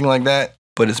business or anything like that,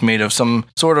 but it's made of some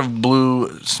sort of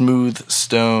blue, smooth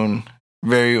stone,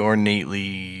 very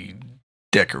ornately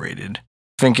decorated.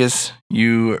 Finkus,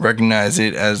 you recognize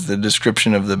it as the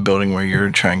description of the building where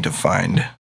you're trying to find.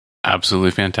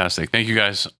 Absolutely fantastic. Thank you,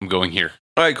 guys. I'm going here.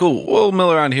 All right, cool. We'll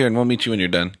mill around here, and we'll meet you when you're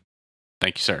done.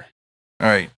 Thank you, sir. All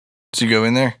right. So you go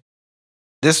in there.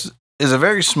 This is a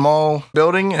very small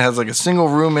building. It has like a single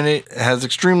room in it. It has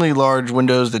extremely large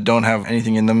windows that don't have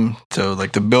anything in them. So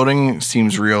like the building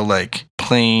seems real like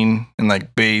plain and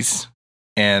like base.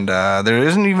 And there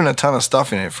isn't even a ton of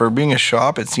stuff in it. For being a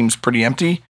shop, it seems pretty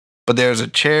empty. But there's a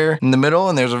chair in the middle,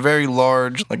 and there's a very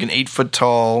large, like an 8-foot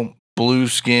tall,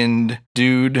 blue-skinned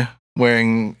dude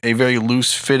wearing a very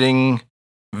loose-fitting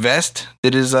vest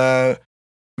that is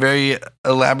very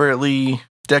elaborately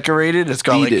decorated. It's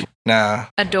got Beaded.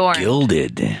 Adorned.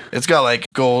 Gilded. it's got like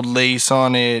gold lace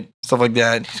on it, stuff like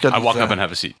that. He's got I this, walk up and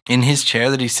have a seat. in his chair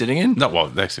that he's sitting in. No, well,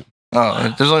 next to him.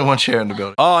 Oh, there's only one chair in the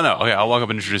building. Oh, no. Okay, I'll walk up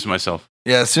and introduce myself.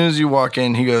 Yeah, as soon as you walk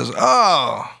in, he goes,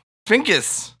 "Oh,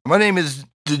 Finkus, my name is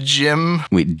the Jim."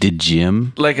 Wait, did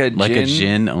Jim? Like a Like a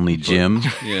gin, only Jim?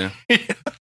 Yeah.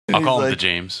 I'll call him the like,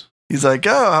 James. He's like,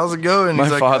 "Oh, how's it going?" My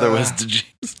He's like, father was the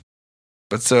James.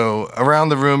 But so around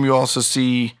the room, you also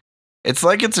see it's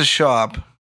like it's a shop,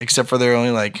 except for there are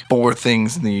only like 4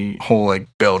 things in the whole like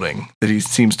building that he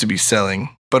seems to be selling.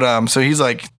 But so he's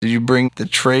like, "Did you bring the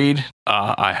trade?"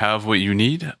 I have what you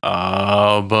need,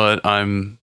 but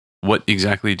what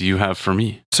exactly do you have for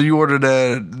me? So you ordered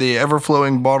the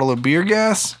ever-flowing bottle of beer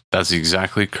gas? That's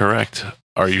exactly correct.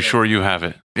 Are you sure you have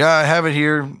it? Yeah, I have it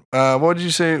here. What did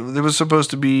you say? It was supposed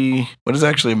to be. What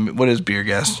is beer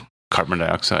gas? Carbon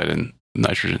dioxide and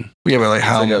nitrogen. Yeah, but like It's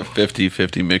how? like a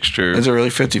 50-50 mixture. Is it really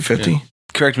 50-50? Yeah.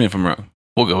 Correct me if I'm wrong.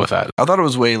 We'll go with that. I thought it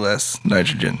was way less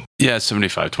nitrogen. Yeah, it's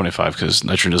 75-25 because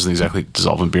nitrogen doesn't exactly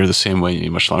dissolve in beer the same way. You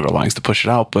need much longer lines to push it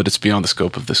out, but it's beyond the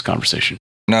scope of this conversation.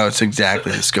 No, it's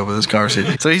exactly the scope of this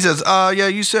conversation. So he says, yeah,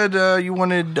 you said you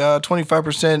wanted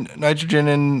 25% nitrogen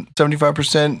and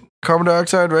 75% carbon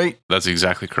dioxide, right? That's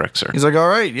exactly correct, sir. He's like, all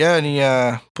right, yeah. And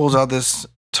he pulls out this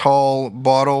tall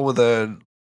bottle with a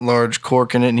large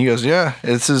cork in it. And he goes, yeah,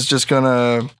 this is just going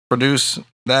to produce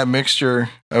that mixture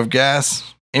of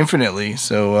gas infinitely.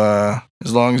 So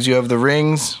as long as you have the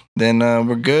rings, then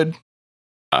we're good.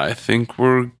 I think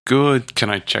we're good. Can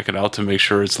I check it out to make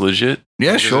sure it's legit?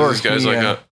 Yeah, Because sure. This guy's He,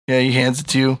 like yeah, he hands it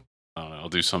to you. I don't know, I'll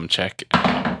do some check.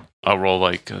 I'll roll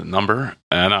like a number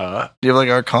and Do you have like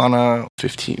Arcana?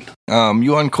 15.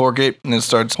 You uncork it and it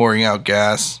starts pouring out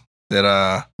gas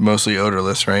that mostly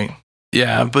odorless, right?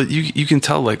 Yeah, but you can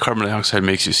tell like carbon dioxide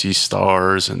makes you see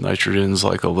stars and nitrogen's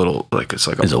like a little like it's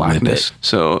like a There's a blackness. whippet.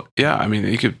 So yeah, I mean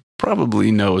you could probably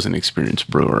know as an experienced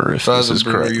brewer if So this as a is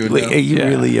brewer, correct. you would Wait, know. are you Yeah.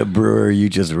 really a brewer? Are you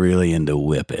just really into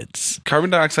whippets? Carbon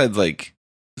dioxide's like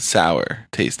sour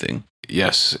tasting.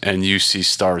 Yes, and you see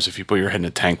stars if you put your head in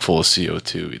a tank full of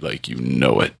CO2, like you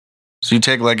know it. So you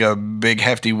take like a big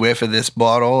hefty whiff of this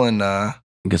bottle and I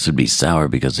guess it'd be sour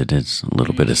because it is a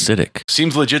little bit acidic.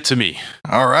 Seems legit to me.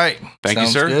 all right. Thank you,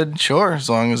 Sounds sir. good. Sure. As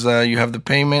long as you have the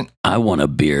payment. I want a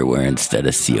beer where instead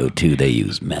of CO2 they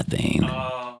use methane.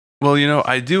 Well, you know,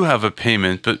 I do have a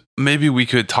payment, but maybe we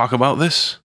could talk about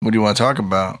this. What do you want to talk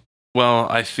about? Well,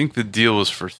 I think the deal was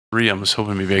for 3. I was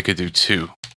hoping maybe I could do 2.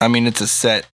 I mean, it's a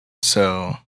set.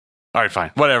 So All right,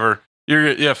 fine. Whatever.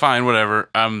 Yeah, fine, whatever.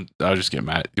 I'll just get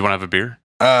mad. You want to have a beer?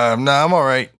 no, I'm all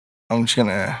right. I'm just going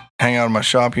to hang out in my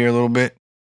shop here a little bit.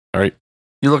 All right.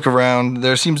 You look around.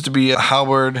 There seems to be a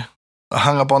halberd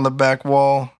hung up on the back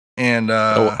wall. And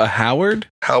a Howard?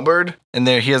 halberd. And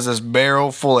there he has this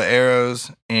barrel full of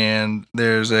arrows. And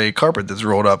there's a carpet that's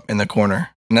rolled up in the corner.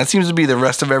 And that seems to be the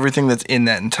rest of everything that's in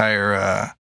that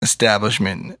entire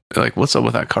establishment. Like, what's up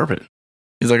with that carpet?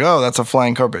 He's like, oh, that's a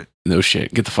flying carpet. No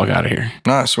shit. Get the fuck out of here.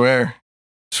 No, I swear.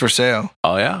 It's for sale.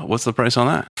 Oh, yeah? What's the price on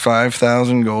that?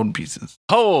 5,000 gold pieces.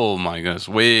 Oh, my goodness.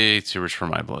 Way too rich for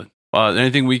my blood.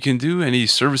 Anything we can do? Any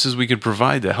services we could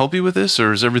provide to help you with this?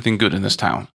 Or is everything good in this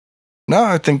town? No,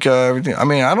 I think everything. I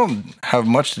mean, I don't have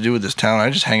much to do with this town. I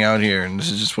just hang out here, and this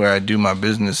is just where I do my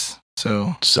business.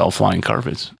 So, Sell flying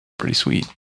carpets. Pretty sweet.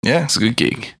 yeah. It's a good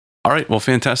gig. All right. Well,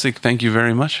 fantastic. Thank you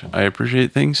very much. I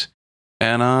appreciate things.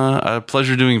 And a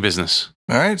pleasure doing business.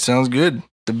 All right, sounds good.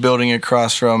 The building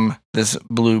across from this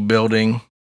blue building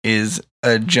is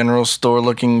a general store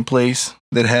looking place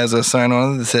that has a sign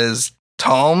on it that says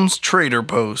Tom's Trader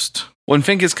Post. When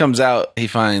Finkus comes out, he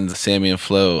finds Sammy and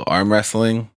Flo arm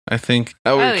wrestling, I think.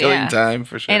 Oh, we're Oh, killing yeah. time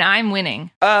for sure. And I'm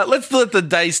winning. Let's let the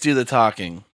dice do the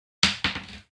talking.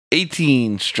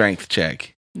 18 strength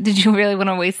check. Did you really want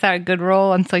to waste that good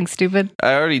roll on something stupid?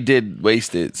 I already did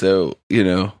waste it, so,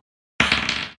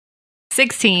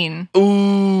 16.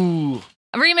 Ooh.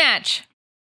 A rematch.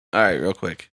 All right, real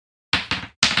quick.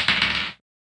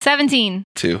 17.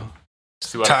 2.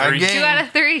 Tie game. 2 out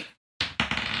of 3.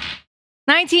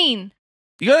 19.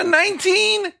 You got a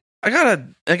 19? I got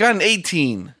an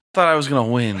 18. Thought I was going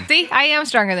to win. See, I am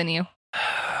stronger than you.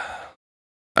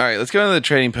 All right, let's go to the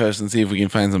trading post and see if we can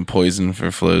find some poison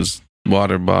for Flo's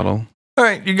water bottle. All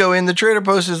right, you go in. The Trader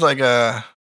Post is like a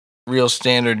real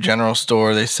standard general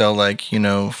store. They sell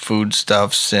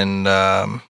foodstuffs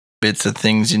and bits of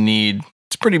things you need.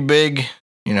 It's pretty big.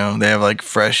 They have like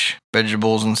fresh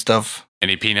vegetables and stuff.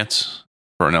 Any peanuts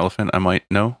for an elephant I might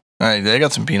know? All right, they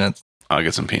got some peanuts. I'll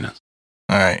get some peanuts.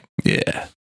 All right. Yeah.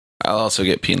 I'll also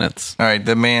get peanuts. All right,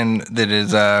 the man that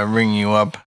is ringing you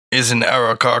up is an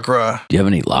Arakakra. Do you have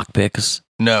any lockpicks?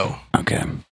 No. Okay.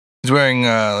 He's wearing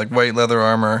white leather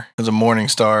armor. Has a morning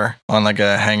star on like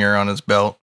a hanger on his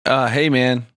belt. Hey,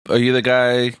 man. Are you the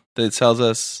guy that sells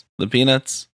us the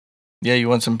peanuts? Yeah, you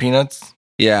want some peanuts?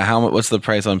 Yeah, how much? What's the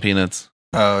price on peanuts?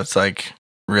 Oh, it's like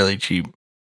really cheap.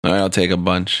 All right, I'll take a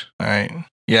bunch. All right.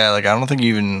 Yeah, like I don't think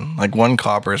even like 1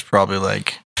 copper is probably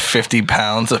like 50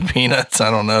 pounds of peanuts.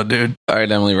 I don't know, dude. All right,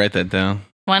 Emily, write that down.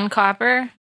 1 copper.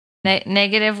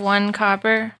 Negative 1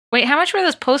 copper. Wait, how much were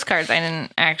those postcards I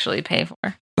didn't actually pay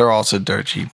for? They're also dirt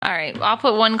cheap. All right, I'll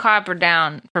put 1 copper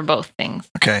down for both things.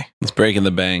 Okay. It's breaking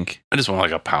the bank. I just want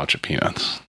like a pouch of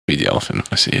peanuts. Be the elephant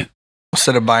if I see it.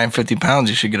 Instead of buying 50 pounds,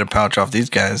 you should get a pouch off these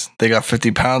guys. They got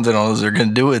 50 pounds and all those are going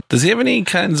to do it. Does he have any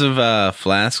kinds of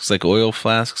flasks, like oil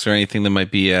flasks or anything that might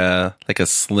be like a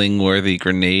sling-worthy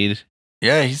grenade?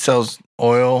 Yeah, he sells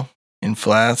oil in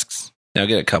flasks. I'll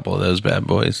get a couple of those bad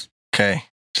boys. Okay.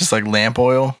 Just like lamp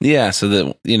oil. Yeah, so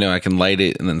that, I can light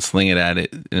it and then sling it at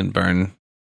it and burn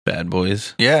bad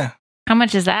boys. Yeah. How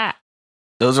much is that?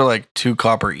 Those are like 2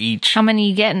 copper each. How many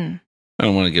you getting? I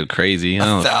don't want to go crazy. I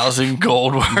don't know. 1,000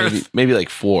 gold worth. Maybe like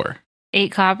 4.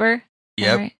 8 copper?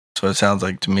 Yep. All right, That's what it sounds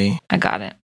like to me. I got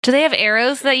it. Do they have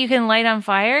arrows that you can light on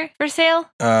fire for sale?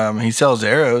 He sells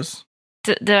arrows.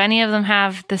 Do any of them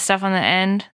have the stuff on the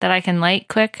end that I can light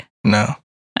quick? No. All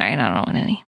right, I don't want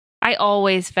any. I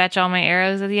always fetch all my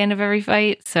arrows at the end of every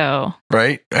fight, so...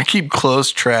 Right? I keep close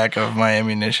track of my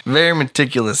ammunition. Very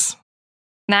meticulous.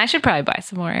 Nah, I should probably buy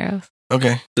some more arrows.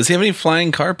 Okay. Does he have any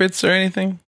flying carpets or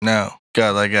anything? No.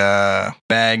 Got like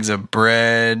bags of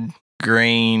bread,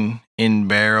 grain in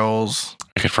barrels.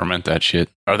 I could ferment that shit.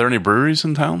 Are there any breweries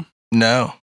in town?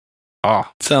 No. Oh,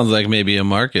 Sounds like maybe a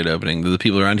market opening. Do the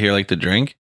people around here like to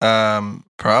drink?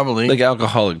 Probably. Like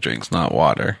alcoholic drinks, not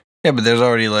water. Yeah, but there's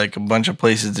already like a bunch of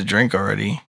places to drink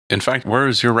already. in fact, where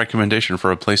is your recommendation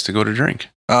for a place to go to drink?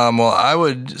 Well, I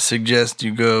would suggest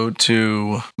you go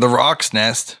to the Rock's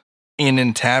Nest Inn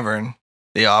and Tavern.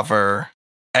 They offer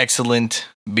excellent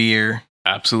beer.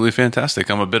 Absolutely fantastic.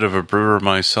 I'm a bit of a brewer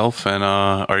myself, and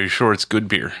are you sure it's good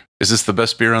beer? Is this the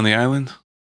best beer on the island?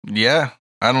 Yeah,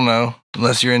 I don't know.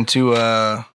 Unless you're into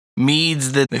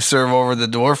meads that they serve over the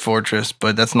Dwarf Fortress,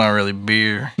 but that's not really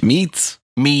beer. Meats.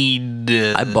 Mead.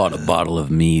 I bought a bottle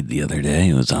of mead the other day.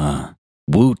 It was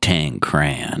Wu-Tang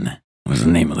Cran was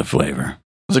the name of the flavor.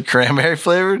 Was it cranberry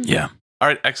flavored? Yeah. All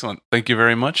right, excellent. Thank you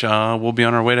very much. We'll be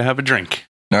on our way to have a drink.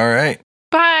 All right.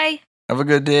 Bye. Have a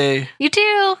good day. You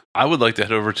too. I would like to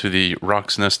head over to the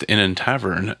Rock's Nest Inn and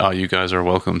Tavern. You guys are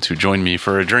welcome to join me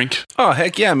for a drink. Oh,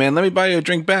 heck yeah, man. Let me buy you a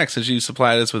drink back since you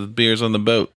supplied us with beers on the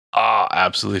boat.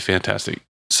 Absolutely fantastic.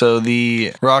 So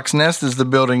the Rock's Nest is the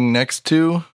building next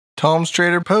to Tom's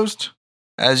Trader Post.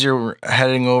 As you're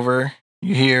heading over,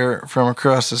 you hear from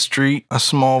across the street a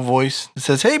small voice that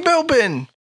says, "Hey, Bilpin!"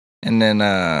 And then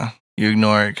you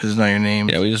ignore it because it's not your name.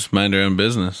 Yeah, we just mind our own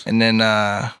business. And then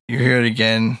you hear it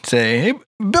again say, "Hey,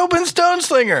 Bilpin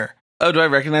Stoneslinger!" Oh, do I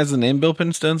recognize the name Bilpin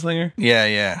Stoneslinger?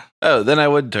 Yeah. Oh, then I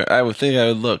would think I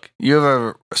would look. You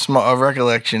have a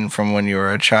recollection from when you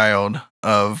were a child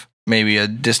of maybe a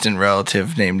distant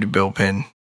relative named Bilpin.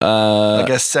 Like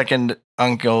a second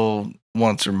uncle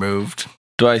once removed.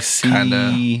 Do I see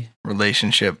Kinda.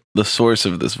 relationship. the source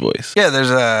of this voice? Yeah,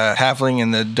 there's a halfling in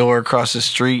the door across the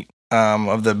street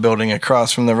of the building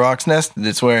across from the Rock's Nest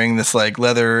that's wearing this like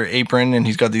leather apron, and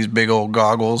he's got these big old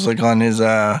goggles like on his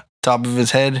top of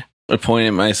his head. I point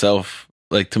at myself,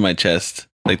 like to my chest,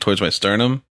 like towards my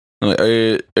sternum. I'm like,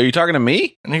 are you talking to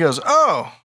me? And he goes,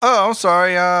 "Oh, I'm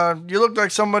sorry. You look like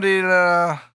somebody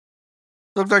that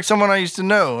looked like someone I used to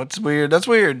know. That's weird. That's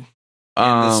weird."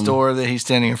 And the store that he's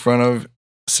standing in front of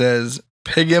says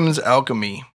Pigham's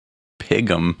Alchemy.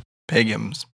 Pigum.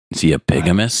 Pigham's. Is he a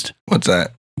pigamist? What's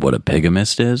that? What a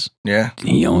pigamist is? Yeah.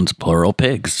 He owns plural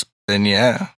pigs. Then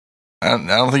yeah. I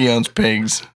don't think he owns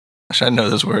pigs. I should know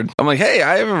this word. I'm like, hey,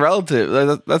 I have a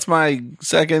relative. That's my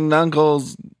second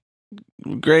uncle's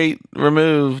great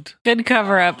removed. Good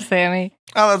cover up, Sammy.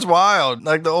 Oh, that's wild.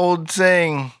 Like the old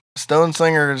saying, stone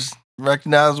slinger is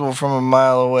recognizable from a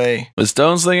mile away. The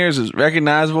stone slingers is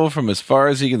recognizable from as far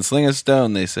as he can sling a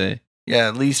stone, they say. Yeah,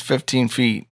 at least 15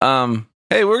 feet.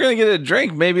 Hey, we're gonna get a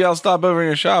drink. Maybe I'll stop over in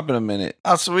your shop in a minute.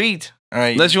 Oh, sweet. All right.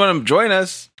 Unless you want to join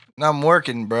us. I'm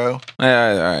working, bro. All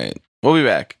right. We'll be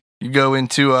back. You go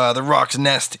into the Rock's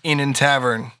Nest Inn and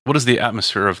Tavern. What is the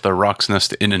atmosphere of the Rock's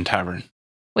Nest Inn and Tavern?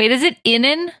 Wait, is it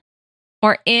in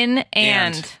or in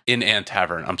and? Inn and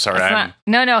Tavern. I'm sorry. That's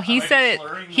not- no, he said it.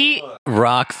 He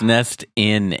Rock's Nest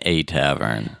in a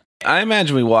tavern. I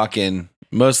imagine we walk in.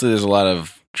 Mostly there's a lot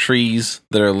of trees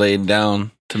that are laid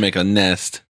down to make a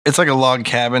nest. It's like a log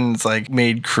cabin. It's like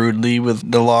made crudely with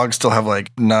the logs still have like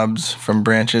nubs from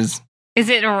branches. is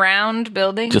it a round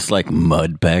building? Just like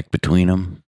mud back between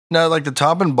them. No, like the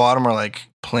top and bottom are like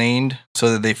planed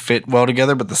so that they fit well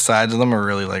together, but the sides of them are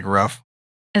really like rough.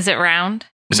 Is it round?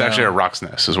 It's No. actually a Rock's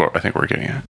Nest is what I think we're getting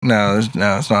at. No, it's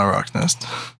not a Rock's Nest.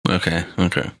 Okay.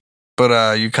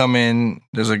 But you come in,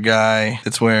 there's a guy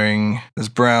that's wearing this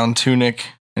brown tunic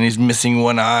and he's missing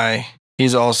one eye.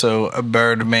 He's also a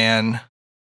bird man,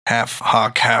 half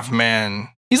hawk, half man.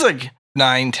 He's like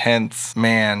 9/10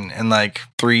 man and like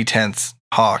 3/10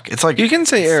 hawk. It's like You can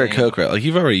say Eric insane. Kokrat. Like,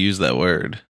 you've already used that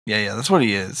word. Yeah, that's what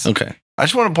he is. Okay. I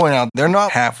just want to point out they're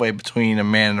not halfway between a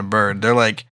man and a bird. They're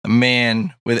like a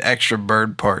man with extra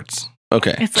bird parts.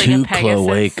 Okay. It's like Two a Pegasus,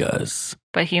 cloacas.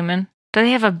 but human. Do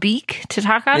they have a beak to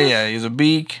talk out of? Yeah, he has a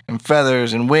beak and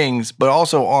feathers and wings, but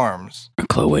also arms A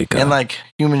cloaca. and like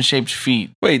human-shaped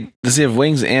feet. Wait, does he have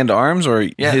wings and arms, or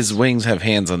Yes. his wings have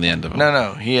hands on the end of them?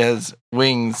 No, he has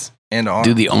wings and arms.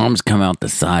 Do the arms come out the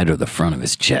side or the front of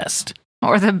his chest?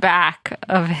 Or the back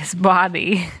of his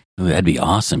body. Ooh, that'd be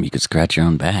awesome. You could scratch your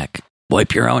own back.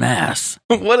 Wipe your own ass.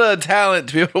 What a talent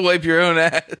to be able to wipe your own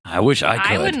ass. I wish I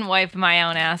could. I wouldn't wipe my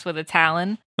own ass with a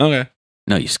talon. Okay.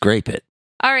 No, you scrape it.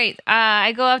 All right,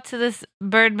 I go up to this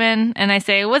birdman and I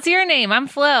say, "What's your name?" "I'm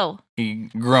Flo." He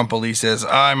grumpily says,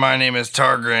 my name is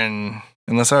Targrin.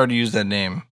 Unless I already used that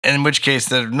name. In which case,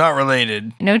 they're not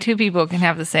related. No two people can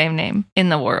have the same name in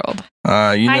the world. You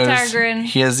Hi, notice Targrin.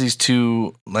 he has these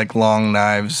two like long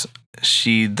knives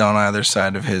sheathed on either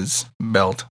side of his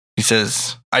belt. He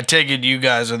says, I take it you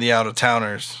guys are the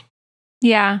out-of-towners.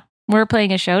 Yeah, we're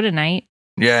playing a show tonight.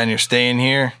 Yeah, and you're staying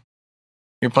here?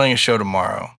 You're playing a show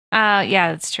tomorrow.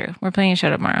 Yeah, that's true. We're playing a show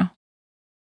tomorrow.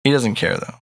 He doesn't care,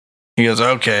 though. He goes,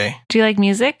 okay, Do you like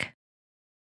music?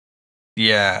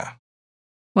 yeah.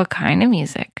 What kind of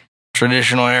music?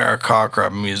 Traditional era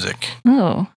cockcrop music.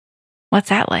 Ooh, what's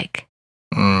that like?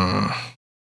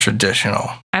 Traditional.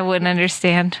 I wouldn't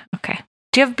understand. Okay.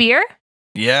 Do you have beer?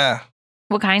 Yeah.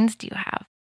 What kinds do you have?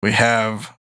 We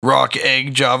have rock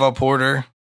egg Java porter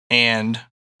and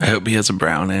I hope he has a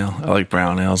brown ale. I like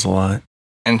brown ales a lot.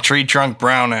 tree trunk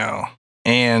brown ale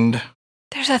and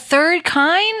There's a third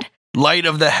kind? light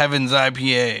of the heavens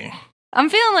IPA. I'm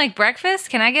feeling like breakfast.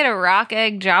 Can I get a rock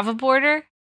egg Java porter?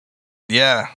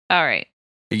 Yeah, All right.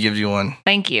 he gives you one.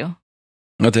 Thank you.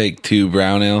 I'll take 2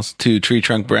 brown ales, 2 tree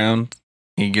trunk brown.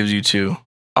 He gives you 2.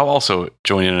 I'll also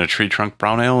join in a tree trunk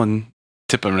brown ale and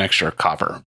tip him an extra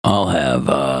copper. I'll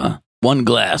have 1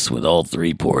 glass with all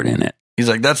 3 poured in it. He's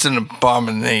like, that's an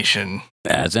abomination.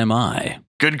 As am I.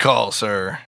 Good call,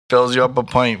 sir. Fills you up a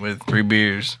pint with 3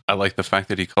 beers. I like the fact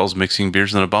that he calls mixing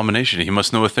beers an abomination. He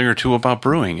must know a thing or two about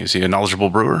brewing. Is he a knowledgeable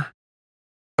brewer?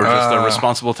 Or just a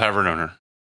responsible tavern owner?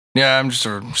 Yeah, I'm just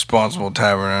a responsible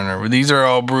tavern owner. These are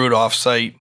all brewed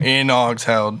off-site in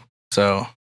Oxheld. So,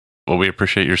 Well, we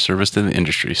appreciate your service to the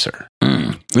industry, sir.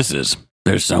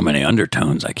 There's so many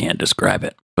undertones I can't describe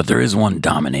it. But there is one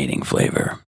dominating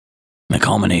flavor. The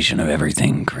culmination of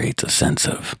everything creates a sense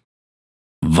of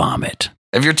vomit.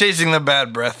 if you're tasting the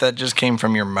bad breath that just came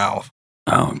from your mouth,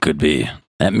 Oh, it could be.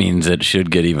 That means it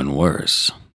should get even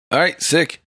worse. All right,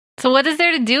 sick. So what is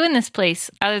there to do in this place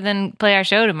other than play our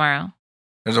show tomorrow?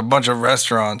 There's a bunch of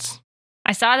restaurants.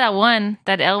 I saw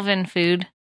that elven food.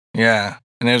 Yeah.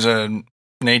 And there's a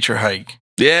nature hike.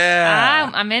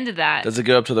 Yeah. I'm into that. Does it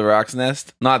go up to the Rock's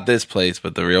Nest? Not this place,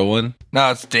 but the real one.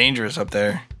 No, it's dangerous up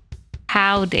there.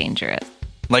 How dangerous?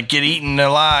 Like get eaten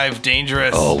alive,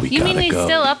 dangerous. Oh, we You gotta mean he's go.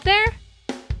 still up there?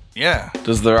 Yeah.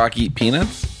 Does the Rock eat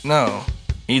peanuts? No.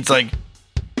 He eats like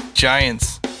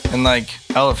giants and like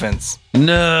elephants.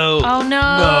 No. Oh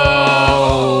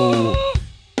no.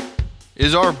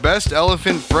 Is our best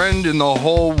elephant friend in the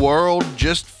whole world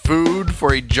just food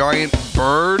for a giant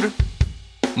bird?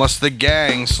 Must the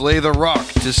gang slay the Rock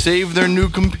to save their new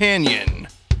companion?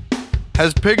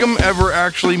 Has Pigum ever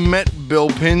actually met Bill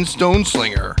Pin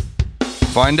Stoneslinger?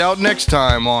 Find out next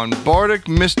time on Bardic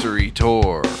Mystery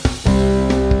Tour. It's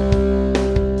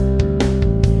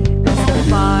the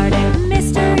Bardic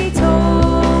Mystery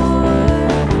Tour.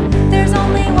 There's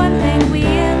only one thing we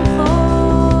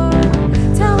implore.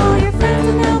 Tell all your friends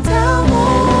and they'll tell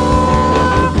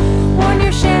more. Warn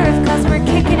your sheriff 'cause we're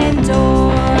kicking in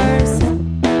doors.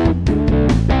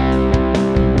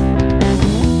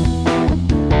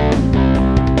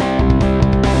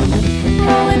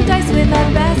 Rolling dice with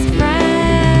our best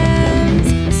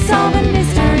friends, solving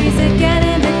mysteries again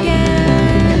and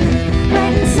again,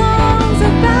 writing songs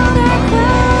about our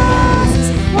quests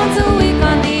once a week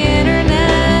on the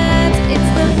internet.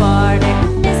 It's the Bardic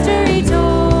Mystery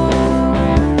Tour.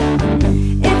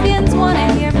 If yins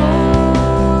wanna hear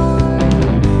more,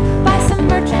 buy some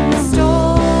merch in the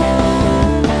store.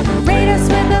 Rate us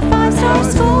with a 5-star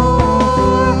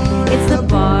score. It's the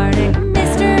Bardic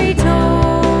Mystery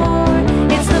Tour.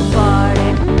 It's the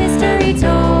Bardic Mystery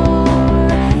Tour.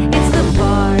 It's the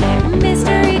Bardic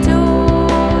Mystery Tour.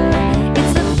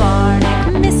 It's the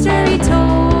Bardic Mystery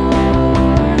Tour.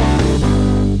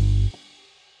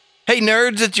 Hey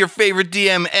nerds, it's your favorite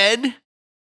DM Ed.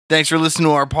 Thanks for listening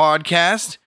to our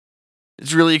podcast.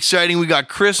 It's really exciting. We got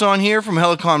Chris on here from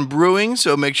Helicon Brewing,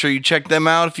 so make sure you check them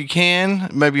out if you can.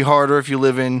 It might be harder if you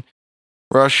live in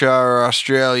Russia or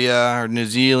Australia or New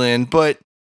Zealand, but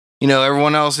you know,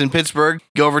 everyone else in Pittsburgh,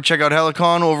 go over check out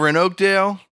Helicon over in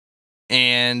Oakdale.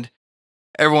 And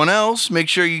everyone else, make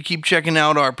sure you keep checking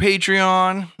out our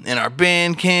Patreon and our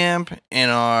Bandcamp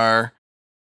and our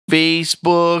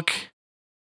Facebook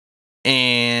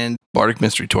and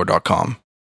BardicMysteryTour.com.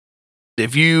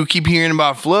 If you keep hearing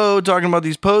about Flo talking about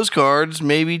these postcards,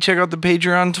 maybe check out the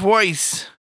Patreon twice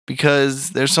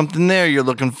because there's something there you're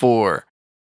looking for.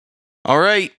 All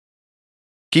right.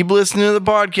 Keep listening to the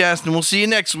podcast and we'll see you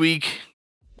next week.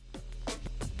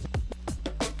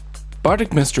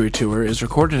 Bardic Mystery Tour is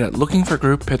recorded at Looking for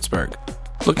Group Pittsburgh.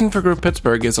 Looking for Group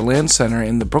Pittsburgh is a land center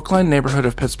in the Brookline neighborhood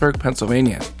of Pittsburgh,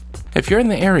 Pennsylvania. If you're in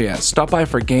the area, stop by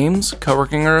for games,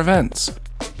 co-working, or events.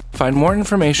 Find more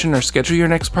information or schedule your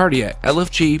next party at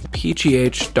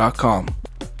lfgpgh.com.